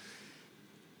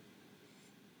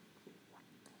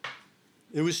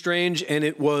 It was strange, and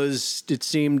it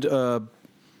seemed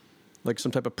like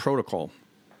some type of protocol.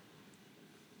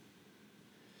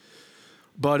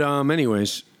 But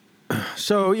anyways,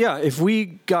 so yeah, if we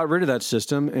got rid of that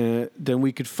system, then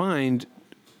we could find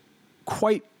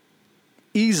quite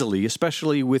easily,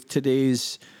 especially with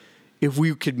today's, if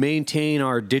we could maintain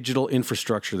our digital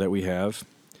infrastructure that we have,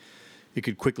 it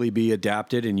could quickly be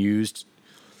adapted and used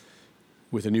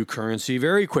with a new currency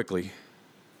very quickly.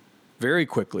 Very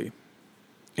quickly.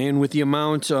 And with the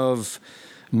amount of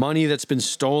money that's been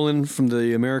stolen from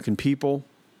the American people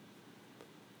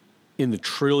in the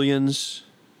trillions,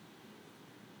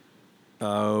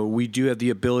 we do have the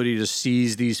ability to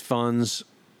seize these funds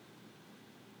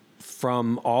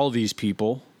from all these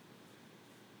people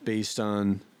based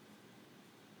on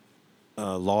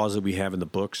laws that we have in the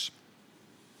books.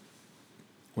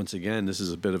 Once again, this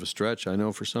is a bit of a stretch, I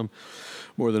know, for some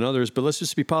more than others, but let's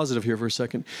just be positive here for a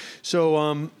second.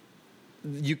 So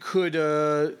you could,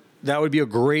 that would be a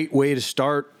great way to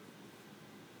start,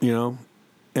 and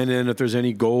then if there's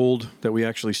any gold that we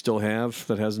actually still have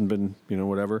that hasn't been,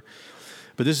 whatever.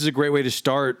 But this is a great way to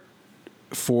start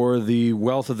for the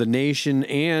wealth of the nation,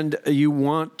 and you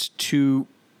want to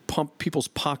pump people's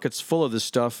pockets full of this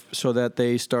stuff so that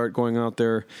they start going out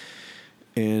there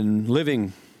and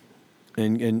living,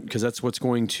 and because that's what's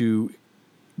going to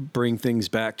bring things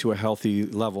back to a healthy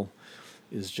level,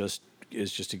 is just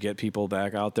to get people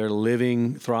back out there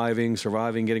living, thriving,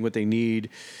 surviving, getting what they need.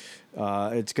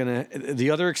 The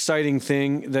other exciting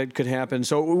thing that could happen,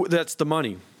 so that's the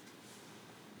money.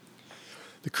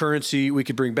 The currency we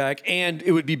could bring back, and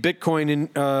it would be Bitcoin,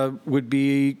 and would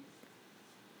be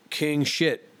king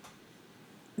shit.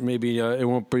 Maybe it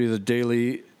won't be the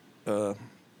daily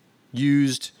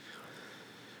used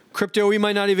crypto. We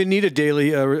might not even need a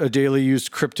daily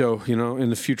used crypto, in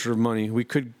the future of money. We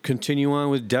could continue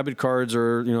on with debit cards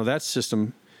or, that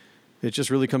system. It just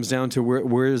really comes down to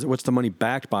what's the money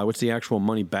backed by? What's the actual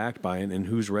money backed by, and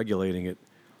who's regulating it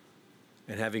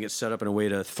and having it set up in a way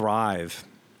to thrive.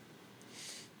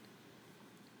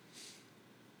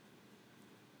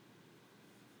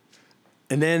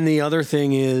 And then the other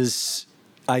thing is,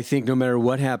 I think no matter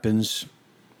what happens,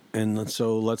 and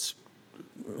so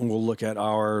we'll look at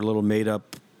our little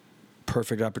made-up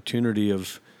perfect opportunity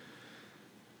of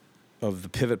the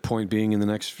pivot point being in the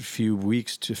next few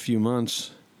weeks to few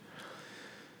months.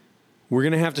 We're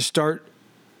going to have to start,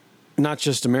 not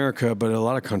just America, but a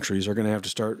lot of countries are going to have to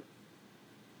start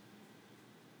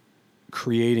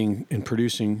creating and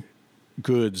producing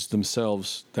goods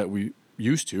themselves that we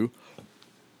used to,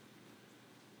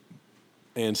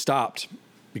 and stopped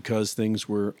because things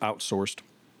were outsourced.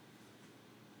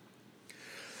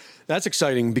 That's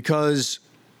exciting because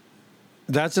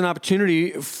that's an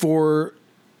opportunity for...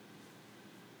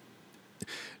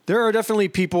 There are definitely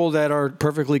people that are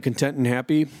perfectly content and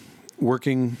happy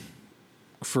working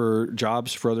for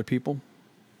jobs for other people.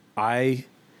 I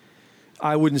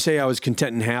wouldn't say I was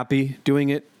content and happy doing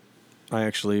it. I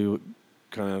actually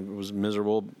kind of was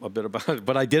miserable a bit about it,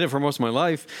 but I did it for most of my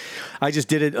life. I just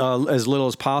did it as little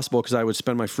as possible because I would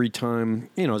spend my free time,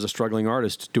 as a struggling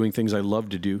artist, doing things I love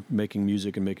to do, making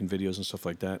music and making videos and stuff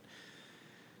like that.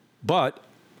 But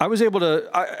I was able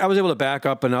to back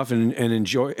up enough and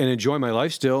enjoy my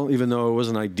life still, even though it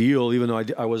wasn't ideal, even though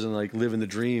I wasn't like living the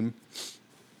dream.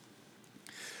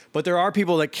 But there are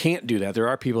people that can't do that. There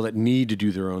are people that need to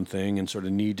do their own thing and sort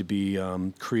of need to be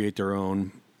create their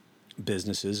own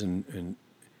businesses, and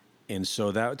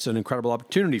so that's an incredible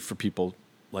opportunity for people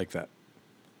like that,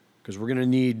 because we're going to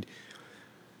need,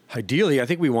 ideally, I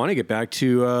think we want to get back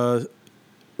to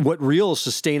what real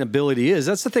sustainability is.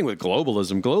 That's the thing with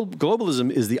globalism.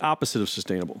 Globalism is the opposite of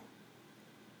sustainable.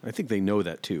 I think they know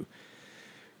that too,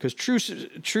 because true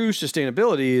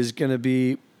sustainability is going to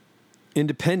be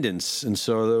independence, and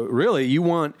so really you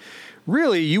want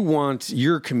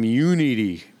your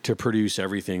community to produce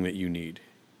everything that you need.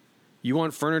 You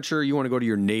want furniture, you want to go to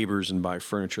your neighbors and buy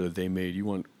furniture that they made. You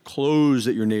want clothes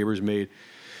that your neighbors made,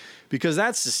 because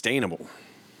that's sustainable.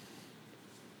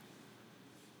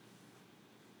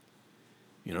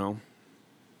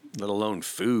 Let alone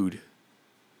food.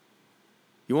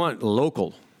 You want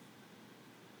local.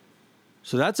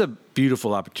 So that's a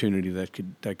beautiful opportunity that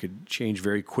could change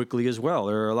very quickly as well.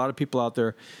 There are a lot of people out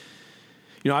there.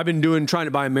 I've been trying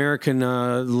to buy American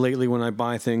lately when I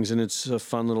buy things, and it's a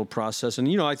fun little process.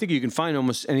 And, I think you can find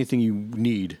almost anything you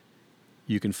need,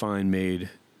 you can find made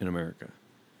in America.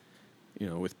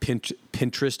 With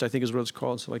Pinterest, I think is what it's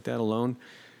called, stuff like that alone.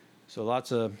 So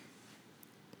lots of...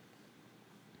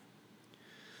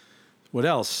 What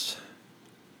else?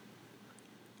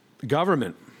 The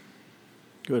government.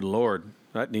 Good Lord,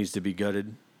 that needs to be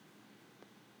gutted.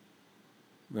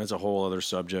 That's a whole other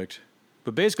subject.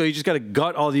 But basically, you just got to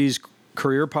gut all these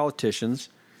career politicians,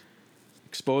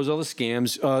 expose all the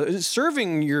scams.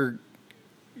 Serving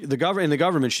the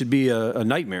government should be a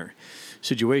nightmare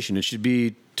situation. It should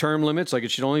be term limits, like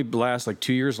it should only last like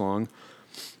 2 years long,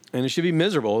 and it should be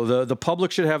miserable. The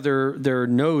public should have their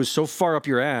nose so far up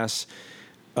your ass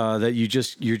that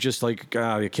you're just like,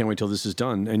 I can't wait till this is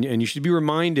done. And you should be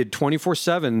reminded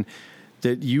 24/7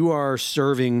 that you are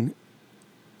serving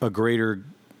a greater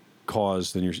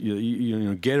cause than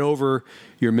get over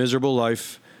your miserable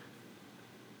life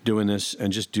doing this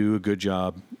and just do a good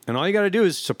job. And all you got to do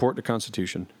is support the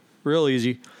Constitution. Real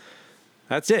easy.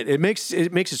 That's it. It makes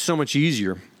it so much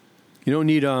easier. You don't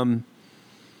need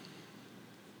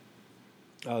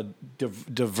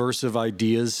diversive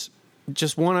ideas.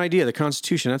 Just one idea, the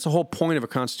Constitution. That's the whole point of a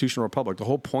constitutional republic. The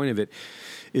whole point of it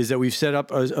is that we've set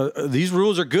up these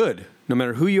rules are good. No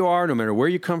matter who you are, no matter where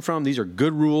you come from, these are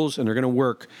good rules, and they're going to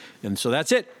work. And so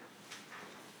that's it.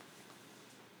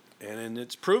 And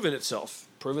it's proven itself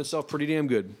pretty damn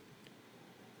good.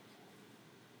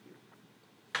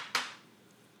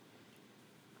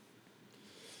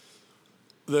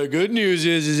 The good news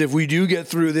is if we do get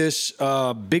through this,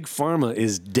 Big Pharma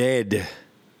is dead.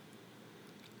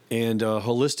 And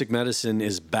holistic medicine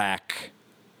is back.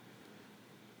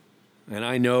 And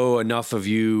I know enough of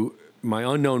you, my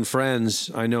unknown friends,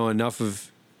 I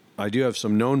do have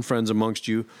some known friends amongst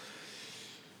you.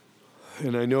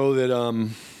 And I know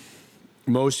that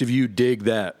most of you dig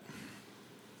that,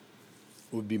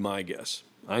 would be my guess.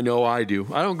 I know I do.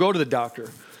 I don't go to the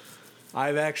doctor.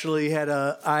 I've actually had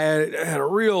a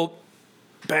real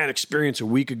bad experience a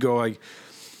week ago.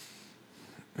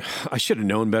 I should have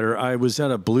known better. I was at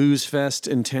a blues fest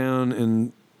in town,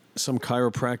 and some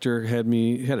chiropractor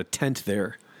had a tent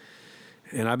there.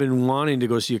 And I've been wanting to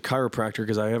go see a chiropractor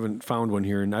because I haven't found one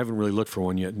here, and I haven't really looked for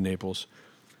one yet in Naples.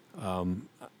 I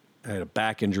had a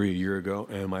back injury a year ago,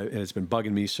 and it's been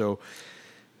bugging me. So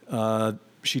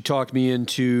she talked me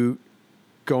into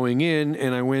going in,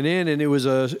 and I went in, and it was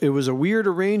a weird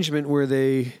arrangement where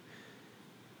they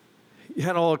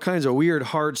had all kinds of weird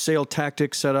hard sale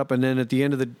tactics set up, and then at the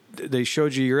end they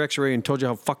showed you your X-ray and told you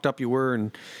how fucked up you were,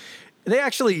 and they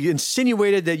actually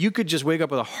insinuated that you could just wake up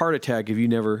with a heart attack if you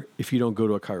don't go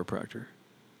to a chiropractor.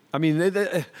 I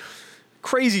mean,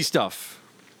 crazy stuff.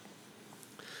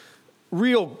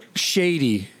 Real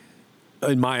shady,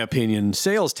 in my opinion,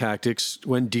 sales tactics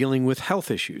when dealing with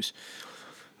health issues.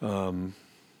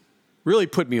 Really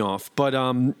put me off, but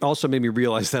also made me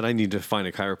realize that I need to find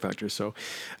a chiropractor. So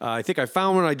I think I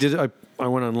found one. I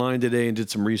went online today and did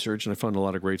some research, and I found a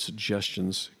lot of great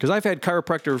suggestions. Because I've had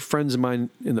chiropractor friends of mine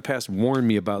in the past warn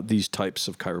me about these types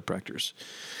of chiropractors.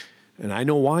 And I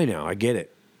know why now. I get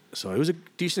it. So it was a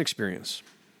decent experience.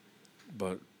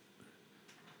 But,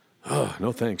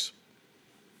 no thanks.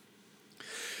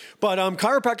 But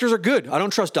chiropractors are good. I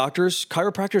don't trust doctors.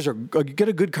 Chiropractors get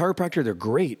a good chiropractor, they're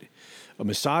great.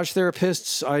 Massage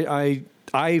therapists,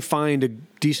 I find a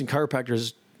decent chiropractor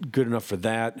is good enough for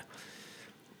that.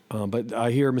 But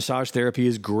I hear massage therapy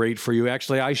is great for you.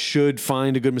 Actually, I should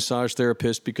find a good massage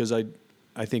therapist because I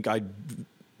think I'd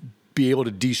be able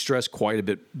to de-stress quite a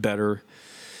bit better.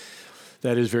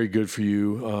 That is very good for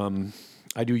you.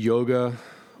 I do yoga.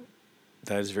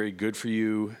 That is very good for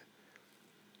you.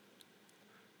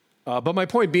 But my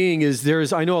point being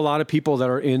is I know a lot of people that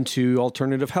are into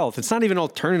alternative health. It's not even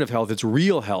alternative health, it's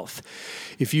real health.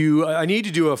 I need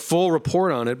to do a full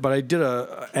report on it, but I did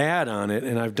a ad on it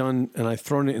and I've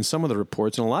thrown it in some of the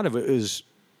reports, and a lot of it is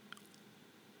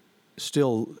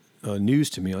still news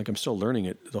to me. Like I'm still learning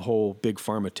it, the whole big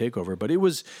pharma takeover. But it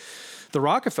was the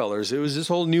Rockefellers, it was this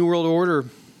whole New World Order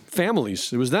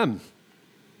families. It was them.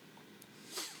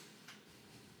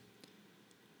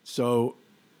 So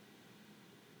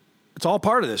it's all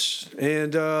part of this.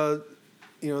 And,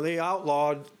 they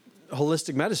outlawed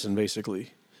holistic medicine, basically,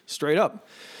 straight up.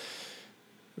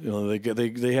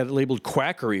 They had it labeled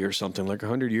quackery or something like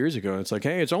 100 years ago. It's like,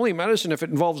 hey, it's only medicine if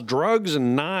it involves drugs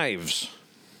and knives.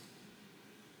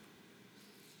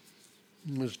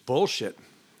 It's bullshit.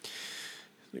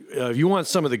 If you want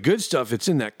some of the good stuff, it's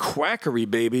in that quackery,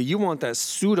 baby. You want that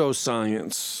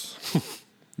pseudoscience.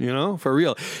 For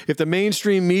real. If the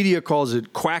mainstream media calls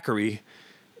it quackery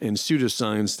and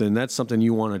pseudoscience, then that's something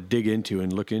you want to dig into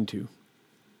and look into.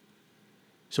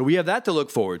 So we have that to look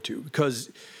forward to,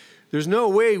 because there's no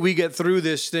way we get through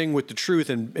this thing with the truth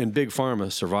and Big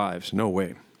Pharma survives. No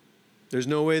way. There's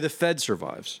no way the Fed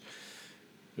survives.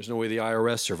 There's no way the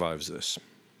IRS survives this.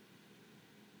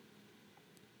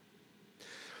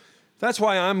 That's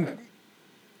why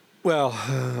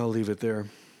I'll leave it there.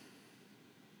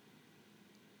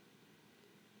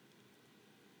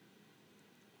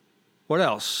 What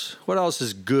else? What else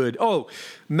is good? Oh,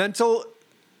 mental.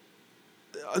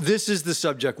 This is the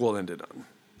subject we'll end it on.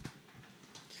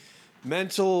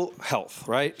 Mental health,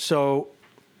 right? So,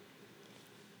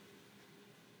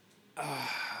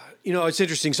 it's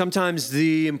interesting. Sometimes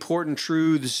the important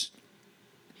truths,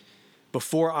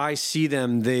 before I see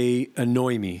them, they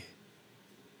annoy me.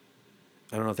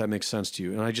 I don't know if that makes sense to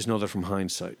you. And I just know that from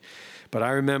hindsight. But I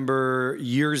remember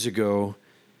years ago,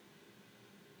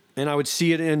 and I would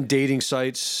see it in dating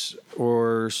sites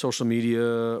or social media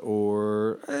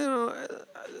or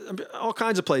all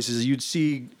kinds of places. You'd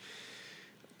see,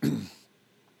 and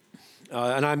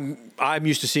I'm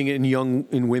used to seeing it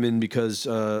in women because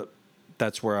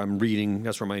that's where I'm reading.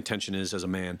 That's where my attention is as a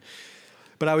man.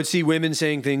 But I would see women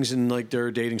saying things in like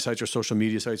their dating sites or social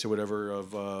media sites or whatever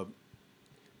of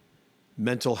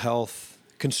mental health,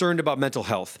 concerned about mental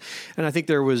health, and I think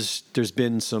there's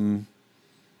been some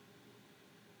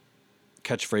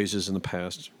catchphrases in the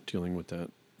past dealing with that,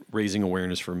 raising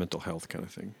awareness for mental health kind of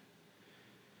thing.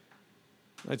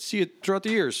 I'd see it throughout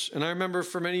the years. And I remember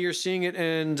for many years seeing it,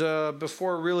 and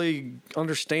before really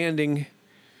understanding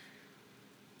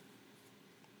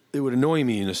annoy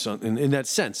me in that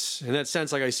sense. In that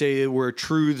sense, like I say, where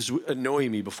truths annoy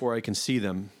me before I can see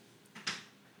them.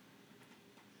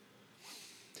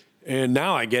 And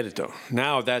now I get it, though.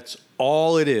 Now that's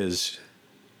all it is.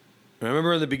 I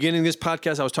remember in the beginning of this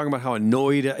podcast, I was talking about how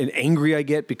annoyed and angry I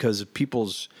get because of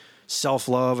people's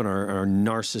self-love and our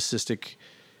narcissistic,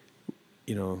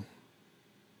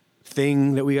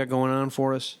 thing that we got going on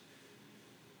for us.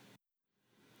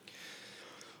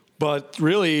 But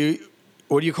really,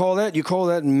 what do you call that? You call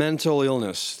that mental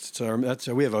illness.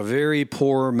 We have a very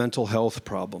poor mental health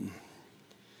problem.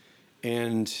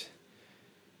 And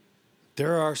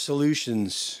there are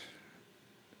solutions.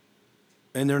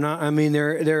 And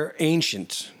they're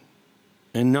ancient.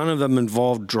 And none of them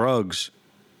involve drugs.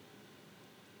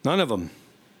 None of them.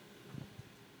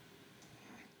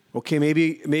 Okay,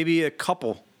 maybe a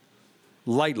couple,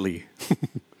 lightly.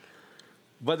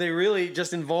 But they really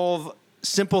just involve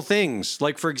simple things.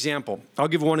 Like, for example, I'll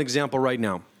give one example right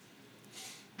now.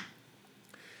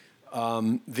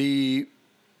 The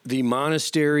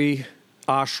monastery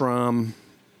ashram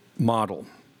model.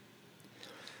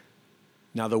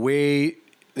 Now, the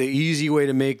easy way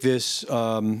to make this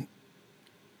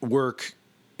work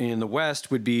in the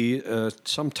West would be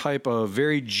some type of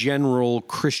very general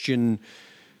Christian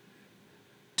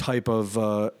type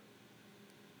of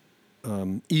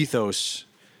ethos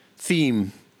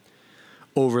theme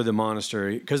over the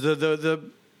monastery. Because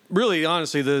really,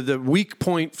 honestly, the weak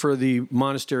point for the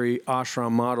monastery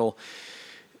ashram model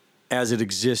as it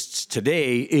exists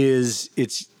today is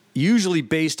it's usually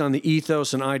based on the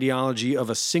ethos and ideology of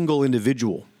a single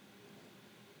individual,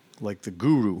 like the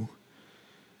guru.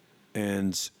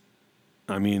 And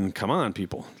I mean, come on,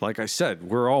 people. Like I said,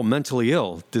 we're all mentally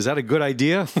ill. Is that a good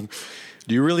idea?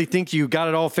 Do you really think you got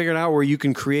it all figured out where you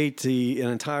can create an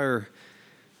entire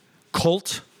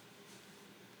cult?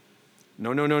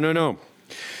 No.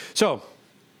 So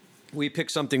we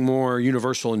picked something more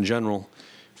universal in general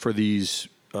for these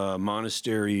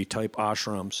monastery-type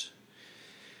ashrams.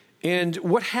 And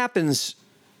what happens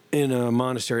in a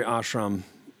monastery ashram?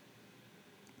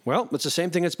 Well, it's the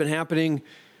same thing that's been happening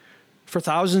for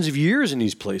thousands of years in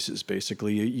these places,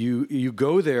 basically. You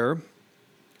go there,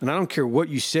 and I don't care what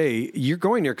you say, you're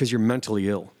going there because you're mentally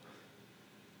ill.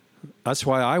 That's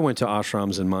why I went to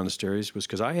ashrams and monasteries, was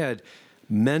because I had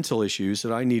mental issues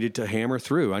that I needed to hammer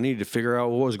through. I needed to figure out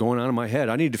what was going on in my head.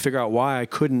 I needed to figure out why I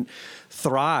couldn't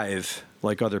thrive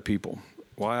like other people,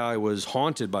 why I was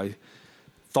haunted by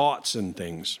thoughts and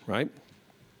things, right?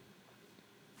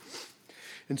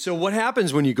 And so what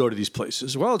happens when you go to these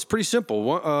places? Well, it's pretty simple.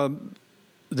 One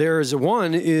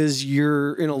is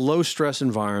you're in a low-stress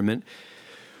environment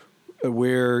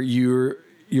where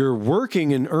you're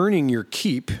working and earning your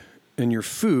keep and your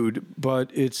food, but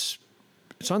it's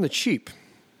on the cheap.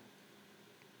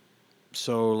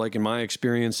 So, like in my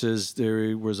experiences,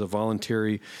 there was I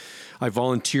volunteered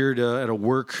at a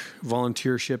work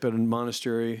volunteership at a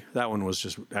monastery. That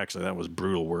was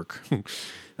brutal work.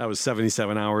 That was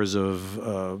 77 hours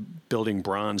of building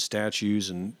bronze statues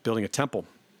and building a temple.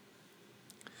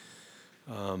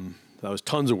 That was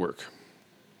tons of work.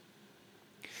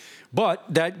 But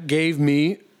that gave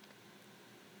me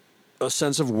a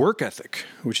sense of work ethic,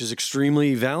 which is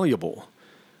extremely valuable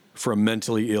for a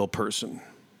mentally ill person,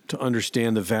 to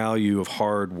understand the value of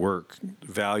hard work,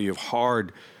 the value of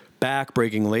hard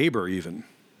back-breaking labor even.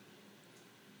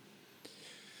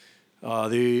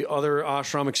 The other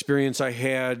ashram experience I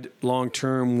had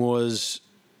long-term was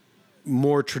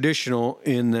more traditional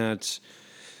in that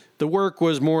the work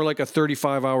was more like a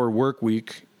 35-hour work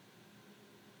week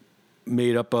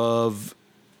made up of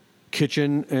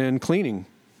kitchen and cleaning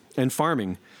and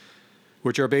farming,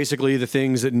 which are basically the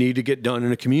things that need to get done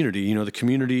in a community. You know, the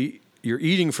community, you're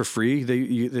eating for free.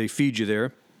 They feed you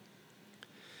there.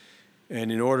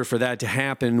 And in order for that to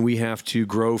happen, we have to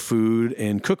grow food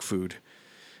and cook food.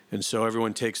 And so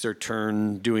everyone takes their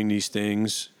turn doing these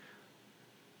things,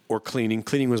 or cleaning.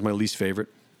 Cleaning was my least favorite.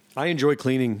 I enjoy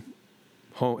cleaning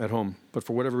at home, but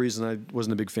for whatever reason, I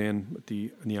wasn't a big fan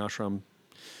in the ashram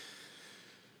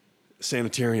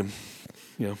sanitarium,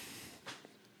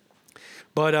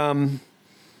 But, and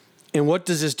what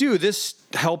does this do? This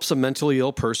helps a mentally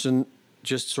ill person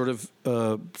just sort of,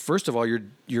 first of all,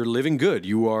 you're living good.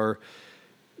 You are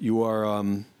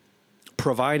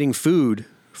providing food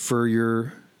for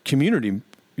your community,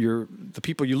 the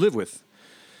people you live with.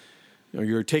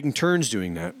 You're taking turns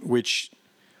doing that, which,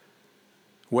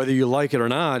 whether you like it or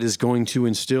not, is going to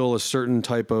instill a certain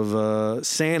type of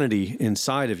sanity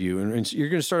inside of you. And you're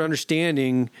going to start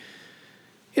understanding,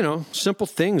 simple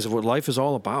things of what life is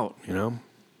all about,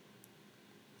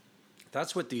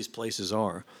 That's what these places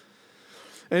are.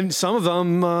 And some of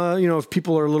them, if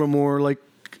people are a little more like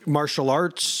martial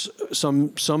arts,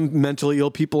 some mentally ill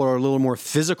people are a little more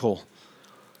physical,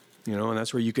 and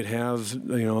that's where you could have,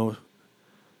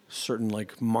 certain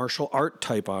like martial art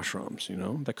type ashrams,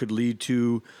 that could lead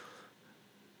to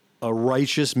a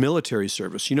righteous military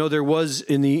service. There was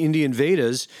in the Indian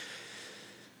Vedas,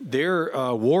 their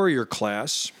warrior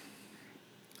class,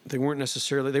 they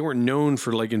weren't known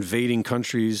for like invading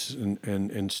countries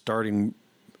and starting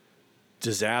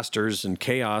disasters and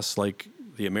chaos like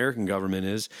the American government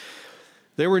is.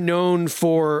 They were known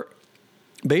for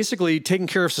basically taking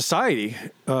care of society,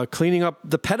 cleaning up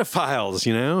the pedophiles,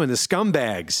 and the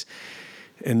scumbags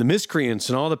and the miscreants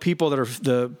and all the people that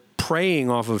are preying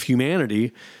off of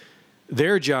humanity.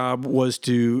 Their job was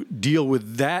to deal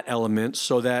with that element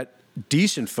so that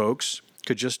decent folks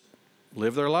could just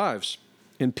live their lives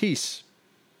in peace.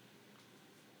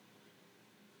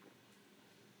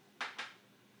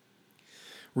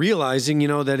 Realizing,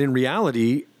 that in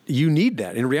reality, you need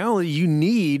that. In reality, you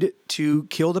need to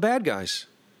kill the bad guys,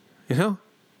 So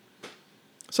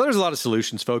there's a lot of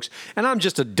solutions, folks. And I'm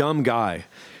just a dumb guy.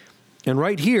 And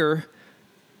right here,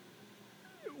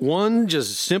 one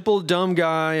just simple dumb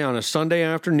guy on a Sunday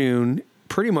afternoon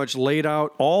pretty much laid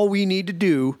out all we need to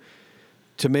do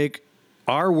to make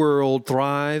our world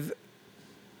thrive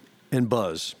and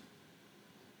buzz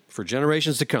for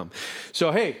generations to come.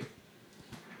 So, hey,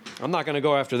 I'm not going to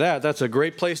go after that. That's a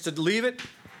great place to leave it.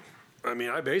 I mean,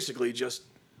 I basically just,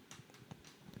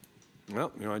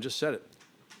 I just said it.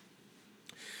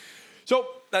 So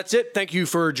that's it. Thank you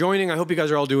for joining. I hope you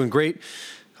guys are all doing great.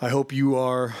 I hope you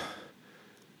are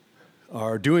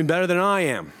doing better than I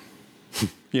am,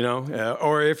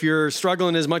 or if you're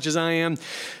struggling as much as I am,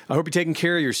 I hope you're taking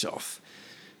care of yourself.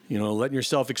 Letting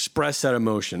yourself express that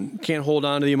emotion. You can't hold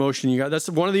on to the emotion you got. That's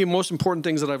one of the most important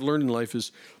things that I've learned in life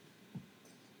is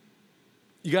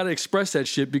you got to express that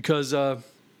shit because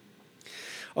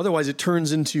otherwise it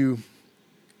turns into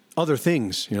other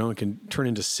things. It can turn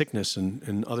into sickness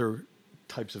and other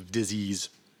types of disease.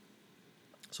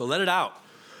 So let it out.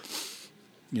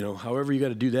 However you got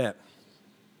to do that.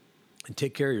 And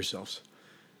take care of yourselves.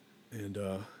 And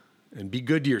be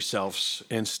good to yourselves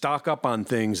and stock up on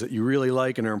things that you really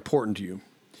like and are important to you.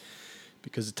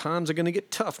 Because the times are going to get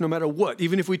tough no matter what,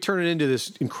 even if we turn it into this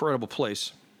incredible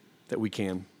place that we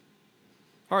can.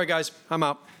 All right, guys, I'm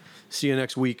out. See you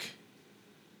next week.